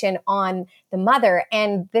attention on the mother.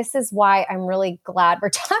 And this is why I'm really glad we're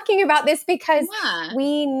talking about this, because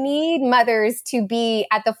we need mothers to be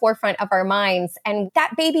at the forefront of our minds, and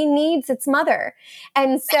that baby needs its mother.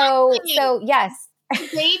 And so yes. The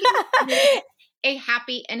baby needs a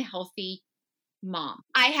happy and healthy mom.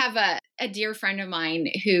 I have a dear friend of mine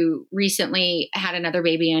who recently had another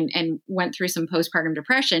baby and went through some postpartum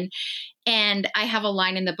depression. And I have a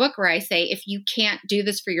line in the book where I say, if you can't do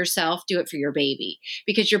this for yourself, do it for your baby,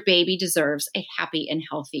 because your baby deserves a happy and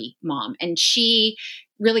healthy mom. And she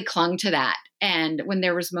really clung to that. And when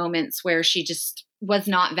there was moments where she just was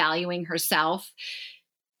not valuing herself,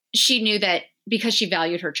 she knew that because she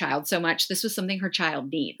valued her child so much, this was something her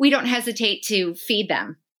child needed. We don't hesitate to feed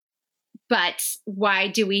them. But why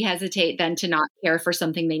do we hesitate then to not care for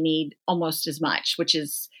something they need almost as much, which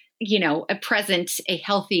is, a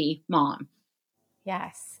healthy mom?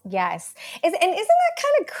 Yes. Yes. And isn't that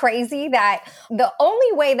kind of crazy that the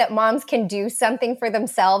only way that moms can do something for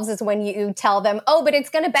themselves is when you tell them, oh, but it's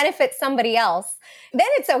going to benefit somebody else. Then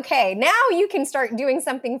it's okay. Now you can start doing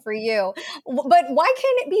something for you. But why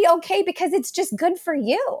can't it be okay? Because it's just good for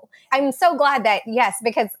you. I'm so glad that, yes,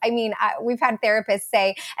 because we've had therapists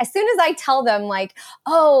say, as soon as I tell them like,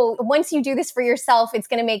 oh, once you do this for yourself, it's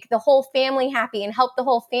going to make the whole family happy and help the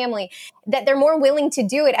whole family, that they're more willing to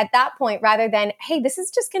do it at that point rather than, hey, this is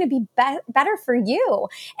just going to be better for you.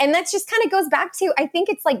 And that just kind of goes back to, I think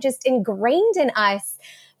it's like just ingrained in us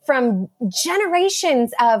from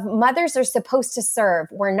generations of mothers are supposed to serve.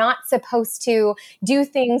 We're not supposed to do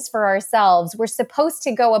things for ourselves. We're supposed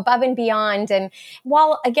to go above and beyond. And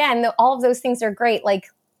while, again, all of those things are great, like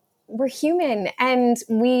we're human and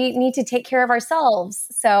we need to take care of ourselves.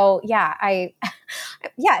 So yeah,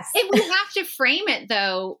 yes. We have to frame it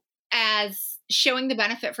though as showing the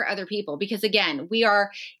benefit for other people, because again, we are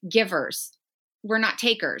givers. We're not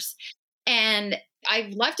takers. And I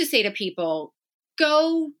love to say to people,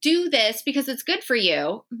 go do this because it's good for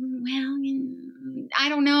you. Well, I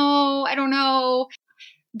don't know.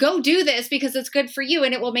 Go do this because it's good for you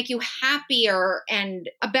and it will make you happier and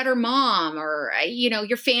a better mom, or,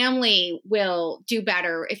 your family will do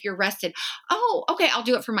better if you're rested. Oh, okay. I'll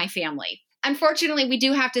do it for my family. Unfortunately, we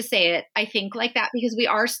do have to say it, I think, like that, because we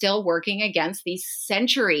are still working against these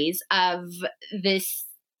centuries of this,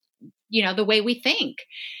 the way we think.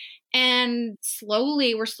 And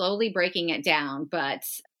we're slowly breaking it down. But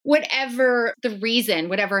whatever the reason,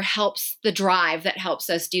 whatever helps the drive that helps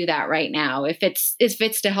us do that right now, if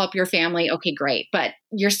it's to help your family, okay, great. But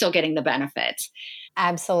you're still getting the benefit.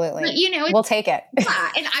 Absolutely. But, we'll take it.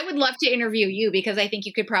 Yeah. And I would love to interview you because I think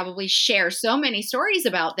you could probably share so many stories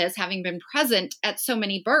about this, having been present at so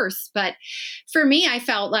many births. But for me, I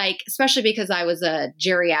felt like, especially because I was a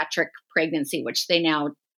geriatric pregnancy, which they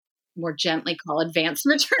now more gently call advanced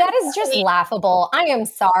maternity. That is just laughable. I am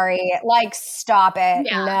sorry. Like, stop it.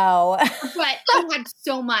 Yeah. No. But I had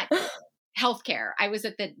so much healthcare. I was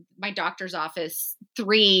at my doctor's office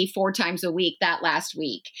 3-4 times a week that last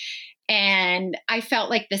week. And I felt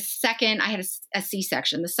like the second I had a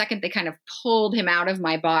C-section, the second they kind of pulled him out of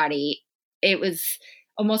my body, it was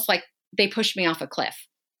almost like they pushed me off a cliff.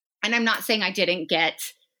 And I'm not saying I didn't get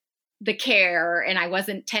the care and I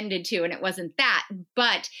wasn't tended to and it wasn't that,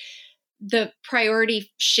 but the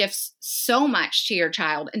priority shifts so much to your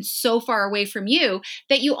child and so far away from you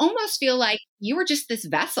that you almost feel like you were just this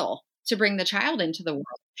vessel to bring the child into the world.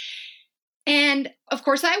 And of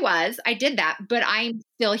course I did that, but I'm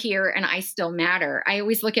still here and I still matter. I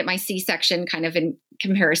always look at my C-section kind of in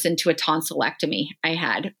comparison to a tonsillectomy I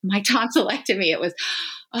had. My tonsillectomy, it was,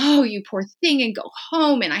 oh, you poor thing, and go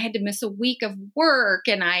home. And I had to miss a week of work.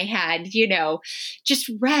 And I had, just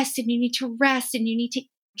rest, and you need to rest, and you need to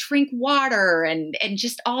drink water, and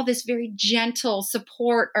just all this very gentle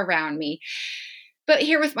support around me. But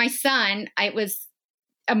here with my son, it was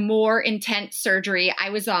a more intense surgery. I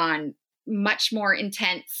was on much more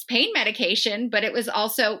intense pain medication, but it was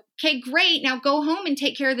also, okay, great. Now go home and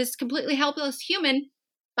take care of this completely helpless human.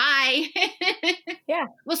 Bye. Yeah.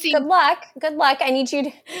 We'll see. Good luck. Good luck. I need you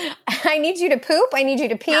to poop. I need you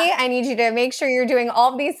to pee. Yeah. I need you to make sure you're doing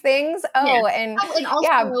all these things. Oh, yeah. And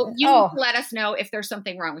also you need to let us know if there's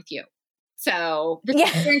something wrong with you. So the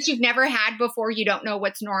experience you've never had before, you don't know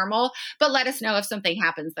what's normal, but let us know if something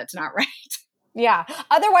happens that's not right. Yeah.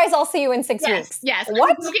 Otherwise, I'll see you in 6 weeks. Yes.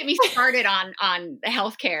 What? Don't get me started on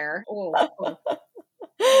healthcare. Oh.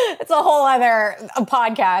 It's a whole other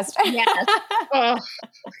podcast. Yes.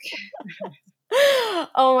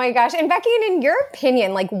 Oh my gosh. And Becky, in your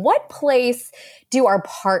opinion, what place do our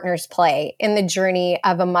partners play in the journey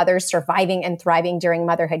of a mother surviving and thriving during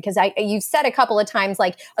motherhood? Because you've said a couple of times,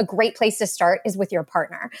 a great place to start is with your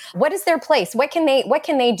partner. What is their place? What can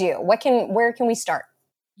they do? Where can we start?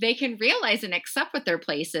 They can realize and accept what their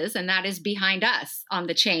place is, and that is behind us on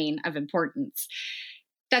the chain of importance.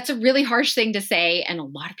 That's a really harsh thing to say, and a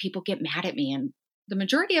lot of people get mad at me, and the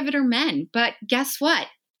majority of it are men. But guess what?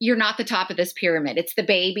 You're not the top of this pyramid. It's the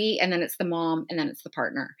baby, and then it's the mom, and then it's the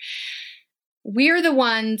partner. We're the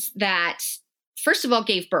ones that, first of all,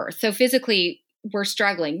 gave birth. So physically, we're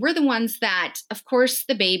struggling. We're the ones that, of course,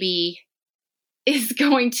 the baby is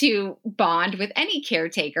going to bond with any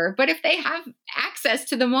caretaker. But if they have access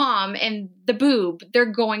to the mom and the boob,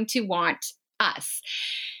 they're going to want us.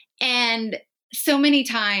 And so many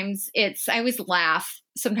times I always laugh.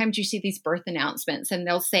 Sometimes you see these birth announcements and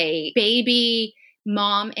they'll say, baby,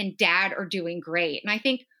 mom, and dad are doing great. And I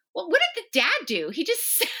think, well, what did the dad do? He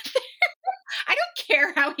just sat there. I don't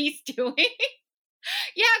care how he's doing.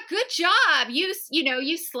 Yeah, good job. You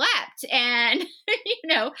slept and,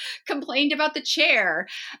 complained about the chair.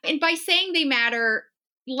 And by saying they matter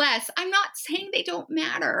less, I'm not saying they don't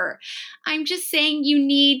matter. I'm just saying you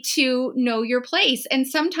need to know your place. And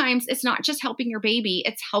sometimes it's not just helping your baby,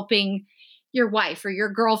 it's helping your wife or your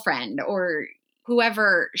girlfriend or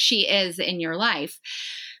whoever she is in your life.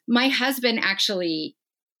 My husband actually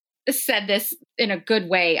said this in a good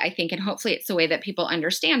way, I think, and hopefully it's the way that people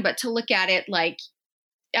understand, but to look at it like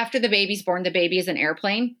after the baby's born, the baby is an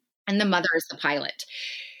airplane and the mother is the pilot.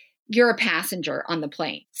 You're a passenger on the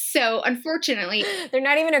plane. So unfortunately, they're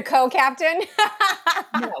not even a co-captain.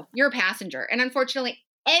 No, you're a passenger. And unfortunately,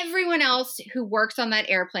 everyone else who works on that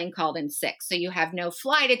airplane called in sick. So you have no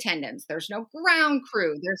flight attendants. There's no ground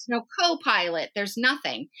crew. There's no co-pilot. There's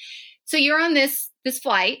nothing. So you're on this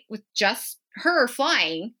flight with just her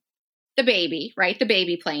flying the baby, right? The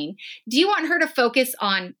baby plane. Do you want her to focus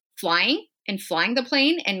on flying and flying the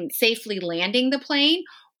plane and safely landing the plane?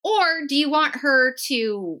 Or do you want her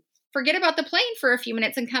to forget about the plane for a few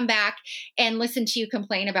minutes and come back and listen to you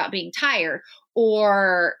complain about being tired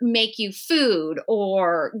or make you food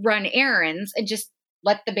or run errands and just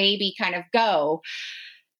let the baby kind of go?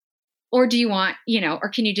 Or do you want, or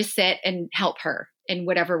can you just sit and help her in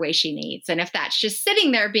whatever way she needs? And if that's just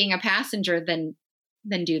sitting there being a passenger, then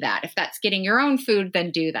do that. If that's getting your own food,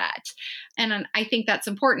 then do that. And I think that's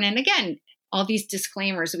important. And again, all these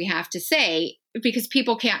disclaimers we have to say, because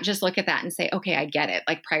people can't just look at that and say, okay, I get it.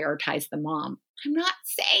 Like prioritize the mom. I'm not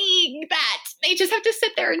saying that. They just have to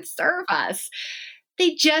sit there and serve us.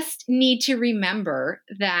 They just need to remember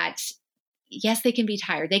that, yes, they can be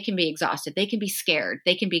tired. They can be exhausted. They can be scared.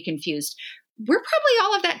 They can be confused. We're probably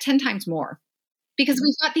all of that 10 times more because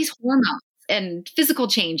we've got these hormones and physical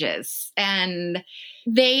changes, and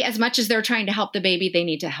they, as much as they're trying to help the baby, they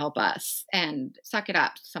need to help us. And suck it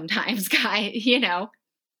up sometimes, guy,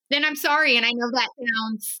 Then I'm sorry. And I know that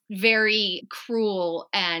sounds very cruel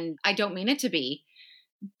and I don't mean it to be,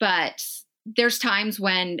 but there's times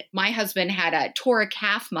when my husband tore a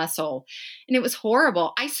calf muscle and it was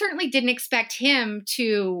horrible. I certainly didn't expect him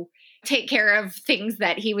to take care of things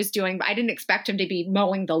that he was doing, but I didn't expect him to be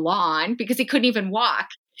mowing the lawn because he couldn't even walk.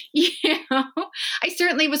 I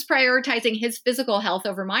certainly was prioritizing his physical health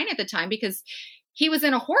over mine at the time because he was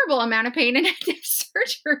in a horrible amount of pain and had to have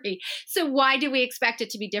surgery. So why do we expect it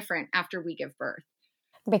to be different after we give birth?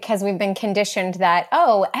 Because we've been conditioned that,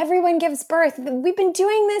 everyone gives birth. We've been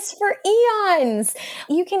doing this for eons.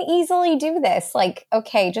 You can easily do this.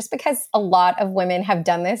 Okay, just because a lot of women have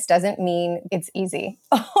done this doesn't mean it's easy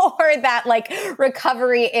or that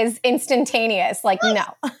recovery is instantaneous. No.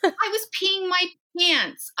 I was peeing my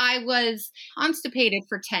pants. I was constipated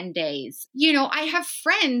for 10 days. I have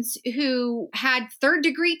friends who had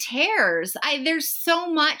third-degree tears. There's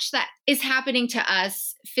so much that is happening to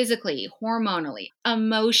us physically, hormonally,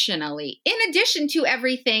 emotionally, in addition to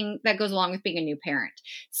everything that goes along with being a new parent.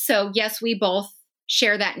 So yes, we both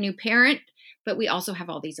share that new parent, but we also have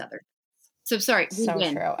all these other. So sorry, we So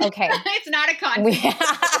win. true. Okay. It's not a contest.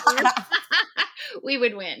 We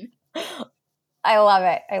would win. I love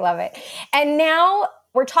it. I love it. And now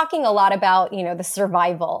we're talking a lot about, the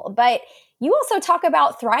survival, but you also talk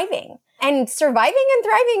about thriving. And surviving and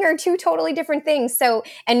thriving are two totally different things. So,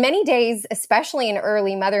 and many days, especially in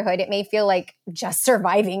early motherhood, it may feel like just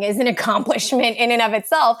surviving is an accomplishment in and of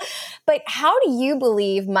itself. But how do you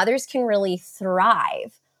believe mothers can really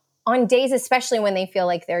thrive on days, especially when they feel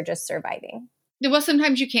like they're just surviving? Well,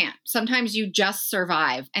 sometimes you can't. Sometimes you just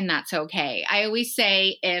survive, and that's okay. I always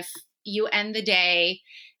say if you end the day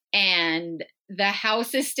and the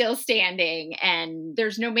house is still standing and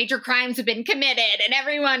there's no major crimes have been committed and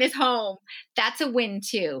everyone is home, that's a win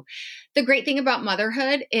too. The great thing about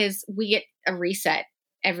motherhood is we get a reset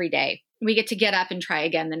every day. We get to get up and try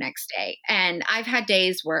again the next day. And I've had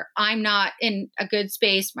days where I'm not in a good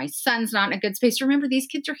space. My son's not in a good space. Remember, these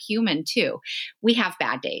kids are human too. We have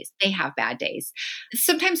bad days. They have bad days.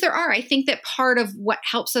 Sometimes there are. I think that part of what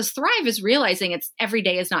helps us thrive is realizing every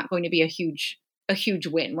day is not going to be a huge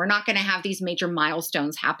win. We're not going to have these major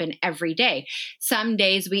milestones happen every day. Some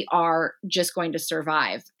days we are just going to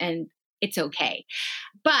survive, and it's okay.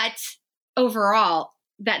 But overall,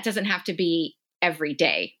 that doesn't have to be every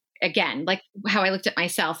day. Again, like how I looked at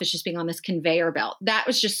myself as just being on this conveyor belt. That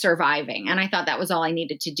was just surviving. And I thought that was all I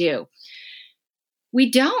needed to do.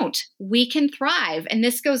 We don't. We can thrive. And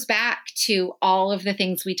this goes back to all of the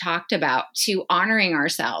things we talked about, to honoring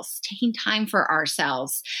ourselves, taking time for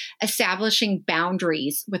ourselves, establishing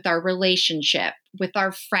boundaries with our relationship, with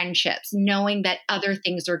our friendships, knowing that other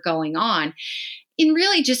things are going on, and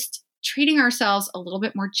really just treating ourselves a little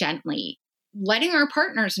bit more gently, letting our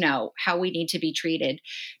partners know how we need to be treated,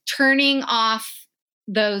 turning off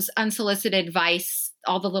those unsolicited advice,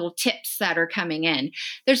 all the little tips that are coming in.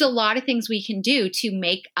 There's a lot of things we can do to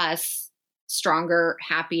make us stronger,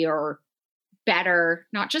 happier, better,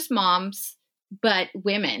 not just moms, but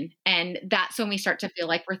women. And that's when we start to feel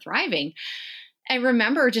like we're thriving. I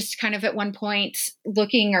remember just kind of at one point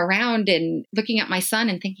looking around and looking at my son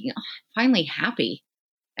and thinking, oh, I'm finally happy.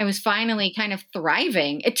 I was finally kind of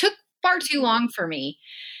thriving. It took far too long for me.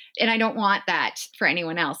 And I don't want that for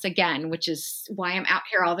anyone else, again, which is why I'm out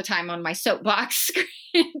here all the time on my soapbox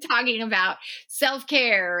screen talking about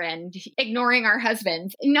self-care and ignoring our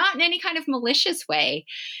husbands, not in any kind of malicious way,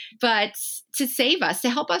 but to save us, to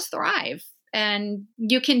help us thrive. And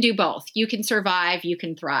you can do both. You can survive, you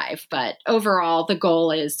can thrive. But overall, the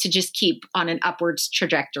goal is to just keep on an upwards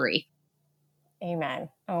trajectory. Amen.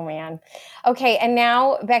 Oh, man. Okay. And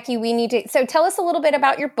now, Becky, so tell us a little bit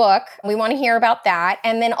about your book. We want to hear about that.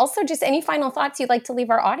 And then also just any final thoughts you'd like to leave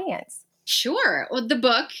our audience. Sure. Well, the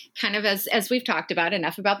book, kind of as we've talked about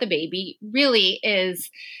enough about the baby, really it's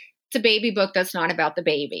a baby book that's not about the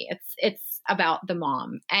baby. It's about the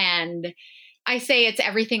mom. And I say it's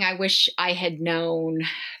everything I wish I had known,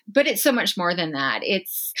 but it's so much more than that.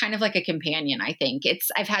 It's kind of like a companion, I think.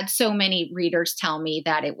 I've had so many readers tell me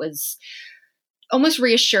that it was almost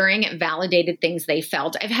reassuring. It validated things they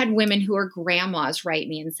felt. I've had women who are grandmas write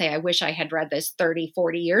me and say, I wish I had read this 30,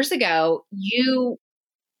 40 years ago.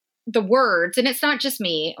 The words, and it's not just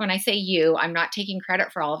me. When I say you, I'm not taking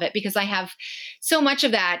credit for all of it, because I have so much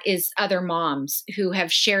of that is other moms who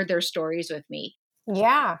have shared their stories with me.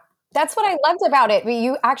 Yeah. That's what I loved about it.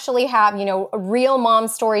 You actually have, real mom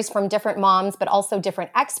stories from different moms, but also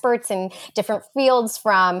different experts in different fields,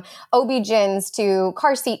 from OB-GYNs to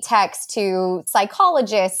car seat techs to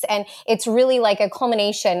psychologists. And it's really like a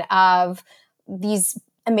culmination of these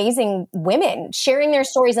amazing women sharing their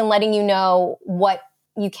stories and letting you know what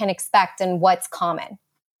you can expect and what's common.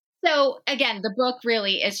 So again, the book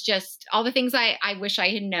really is just all the things I wish I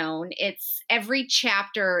had known. Every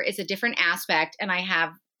chapter is a different aspect, and I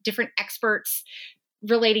have different experts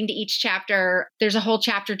relating to each chapter. There's a whole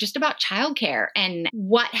chapter just about childcare and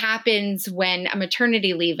what happens when a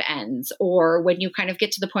maternity leave ends, or when you kind of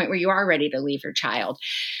get to the point where you are ready to leave your child.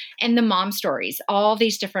 And the mom stories, all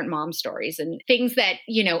these different mom stories and things that,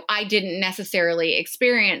 I didn't necessarily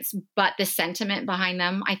experience, but the sentiment behind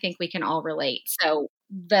them, I think we can all relate. So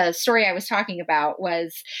the story I was talking about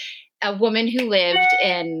was a woman who lived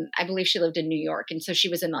in, I believe she lived in New York. And so she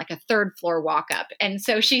was in like a third floor walk up. And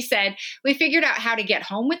so she said, we figured out how to get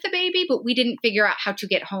home with the baby, but we didn't figure out how to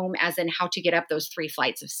get home, as in how to get up those 3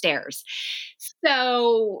 flights of stairs.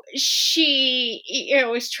 So she,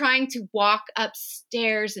 was trying to walk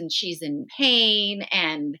upstairs and she's in pain,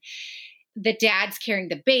 and the dad's carrying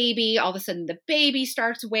the baby. All of a sudden the baby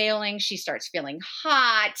starts wailing. She starts feeling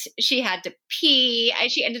hot. She had to pee. And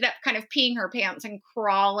she ended up kind of peeing her pants and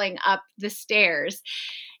crawling up the stairs.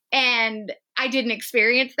 And I didn't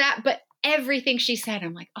experience that, but everything she said,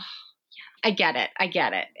 I'm like, oh yeah, I get it. I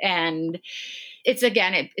get it. And it's,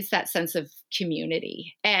 again, it's that sense of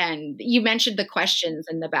community. And you mentioned the questions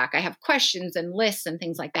in the back. I have questions and lists and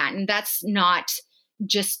things like that. And that's not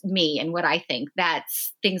just me and what I think.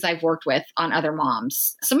 That's things I've worked with on other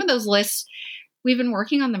moms. Some of those lists, we've been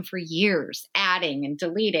working on them for years, adding and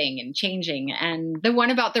deleting and changing. And the one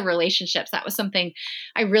about the relationships, that was something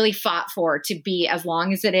I really fought for to be as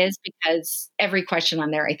long as it is, because every question on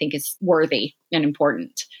there I think is worthy and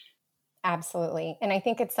important. Absolutely. And I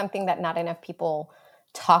think it's something that not enough people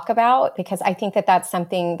talk about, because I think that that's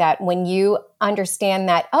something that when you understand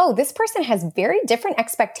that, oh, this person has very different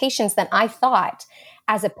expectations than I thought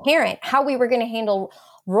as a parent, how we were going to handle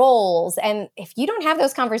roles. And if you don't have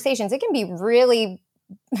those conversations, it can be really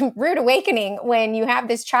rude awakening when you have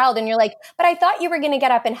this child and you're like, but I thought you were going to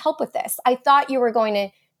get up and help with this. I thought you were going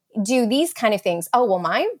to do these kind of things. Oh, well,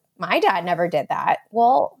 my dad never did that.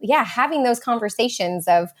 Well, yeah, having those conversations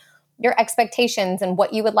of your expectations and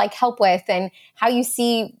what you would like help with and how you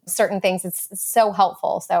see certain things. It's so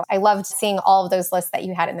helpful. So I loved seeing all of those lists that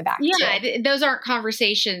you had in the back. Yeah, those aren't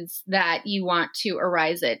conversations that you want to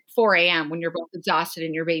arise at 4 a.m. when you're both exhausted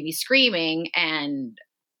and your baby's screaming. And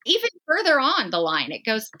even further on the line, it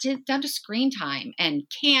goes down to screen time and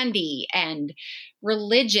candy and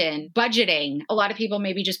religion, budgeting. A lot of people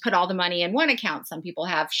maybe just put all the money in one account. Some people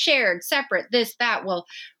have shared, separate, this, that. Well,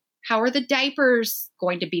 how are the diapers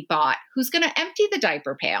going to be bought? Who's going to empty the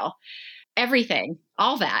diaper pail? Everything,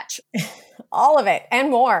 all that. All of it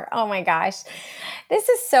and more. Oh my gosh. This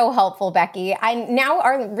is so helpful, Becky. Now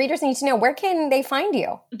our readers need to know, where can they find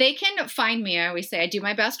you? They can find me. I always say I do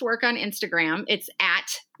my best work on Instagram. It's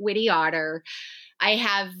at Witty Otter. I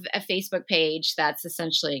have a Facebook page that's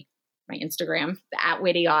essentially my Instagram, at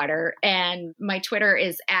Witty Otter. And my Twitter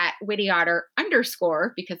is at Witty Otter _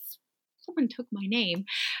 because someone took my name.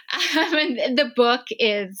 And the book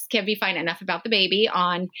can be found enough about the baby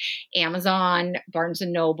on Amazon, Barnes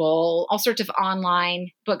and Noble, all sorts of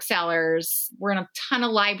online booksellers. We're in a ton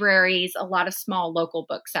of libraries, a lot of small local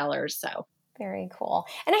booksellers. So very cool.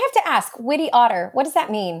 And I have to ask, Witty Otter, what does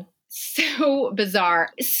that mean? So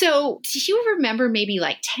bizarre. So do you remember maybe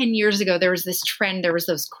like 10 years ago, there was this trend, there was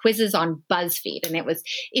those quizzes on BuzzFeed, and it was,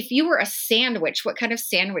 if you were a sandwich, what kind of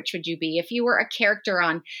sandwich would you be? If you were a character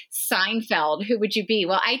on Seinfeld, who would you be?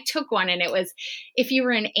 Well, I took one and it was, if you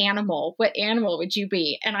were an animal, what animal would you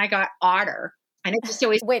be? And I got otter. And it just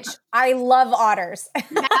always, which I love otters.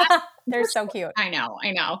 They're so cute. I know.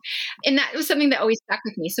 And that was something that always stuck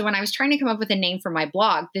with me. So when I was trying to come up with a name for my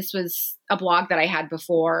blog, this was a blog that I had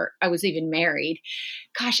before I was even married.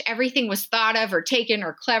 Gosh, everything was thought of or taken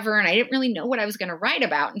or clever, and I didn't really know what I was going to write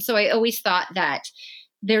about. And so I always thought that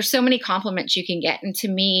there's so many compliments you can get. And to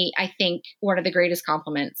me, I think one of the greatest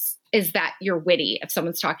compliments is that you're witty, if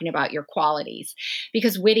someone's talking about your qualities,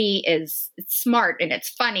 because witty it's smart and it's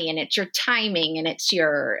funny and it's your timing and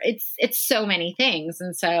it's so many things.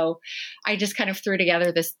 And so I just kind of threw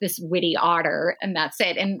together this Witty Otter, and that's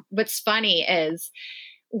it. And what's funny is,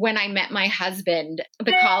 when I met my husband,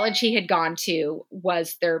 the college he had gone to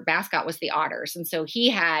their mascot was the Otters. And so he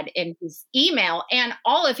had in his email and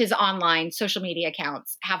all of his online social media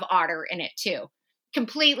accounts have Otter in it too.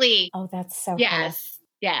 Completely. Oh, that's so yes. Cool.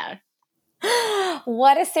 Yeah.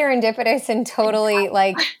 What a serendipitous and totally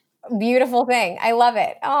beautiful thing. I love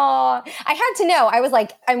it. Oh, I had to know. I was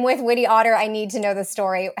like, I'm with Witty Otter. I need to know the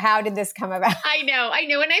story. How did this come about? I know.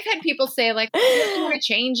 And I've had people say like, oh, you want to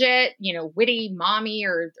change it, witty mommy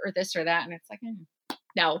or this or that. And it's like,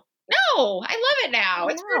 no, I love it now.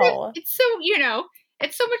 It's so,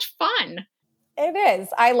 it's so much fun. It is.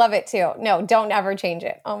 I love it too. No, don't ever change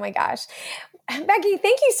it. Oh my gosh. Becky,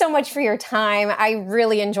 thank you so much for your time. I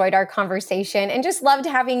really enjoyed our conversation and just loved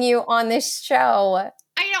having you on this show.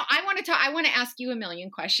 I know. I want to ask you a million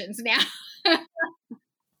questions now.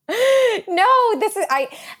 No,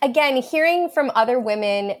 again, hearing from other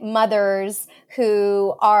women, mothers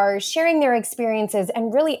who are sharing their experiences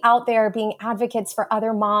and really out there being advocates for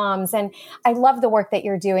other moms. And I love the work that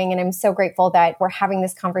you're doing. And I'm so grateful that we're having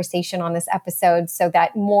this conversation on this episode so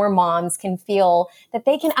that more moms can feel that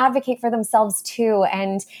they can advocate for themselves too.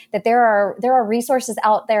 And that there are resources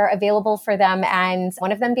out there available for them. And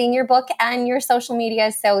one of them being your book and your social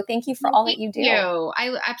media. So thank you for all that you do.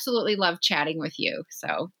 I absolutely love chatting with you.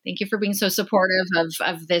 So thank you for being so supportive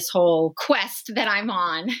of this whole quest that I'm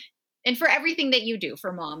on and for everything that you do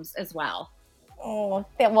for moms as well. Oh,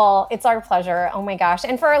 well, it's our pleasure. Oh my gosh.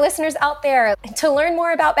 And for our listeners out there, to learn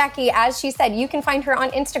more about Becky, as she said, you can find her on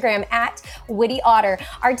Instagram at Witty Otter.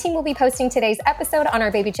 Our team will be posting today's episode on our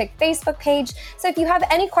Baby Chick Facebook page. So if you have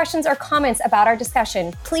any questions or comments about our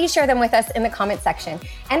discussion, please share them with us in the comment section.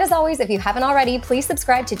 And as always, if you haven't already, please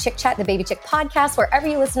subscribe to Chick Chat, the Baby Chick podcast, wherever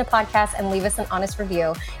you listen to podcasts, and leave us an honest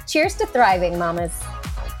review. Cheers to thriving, mamas.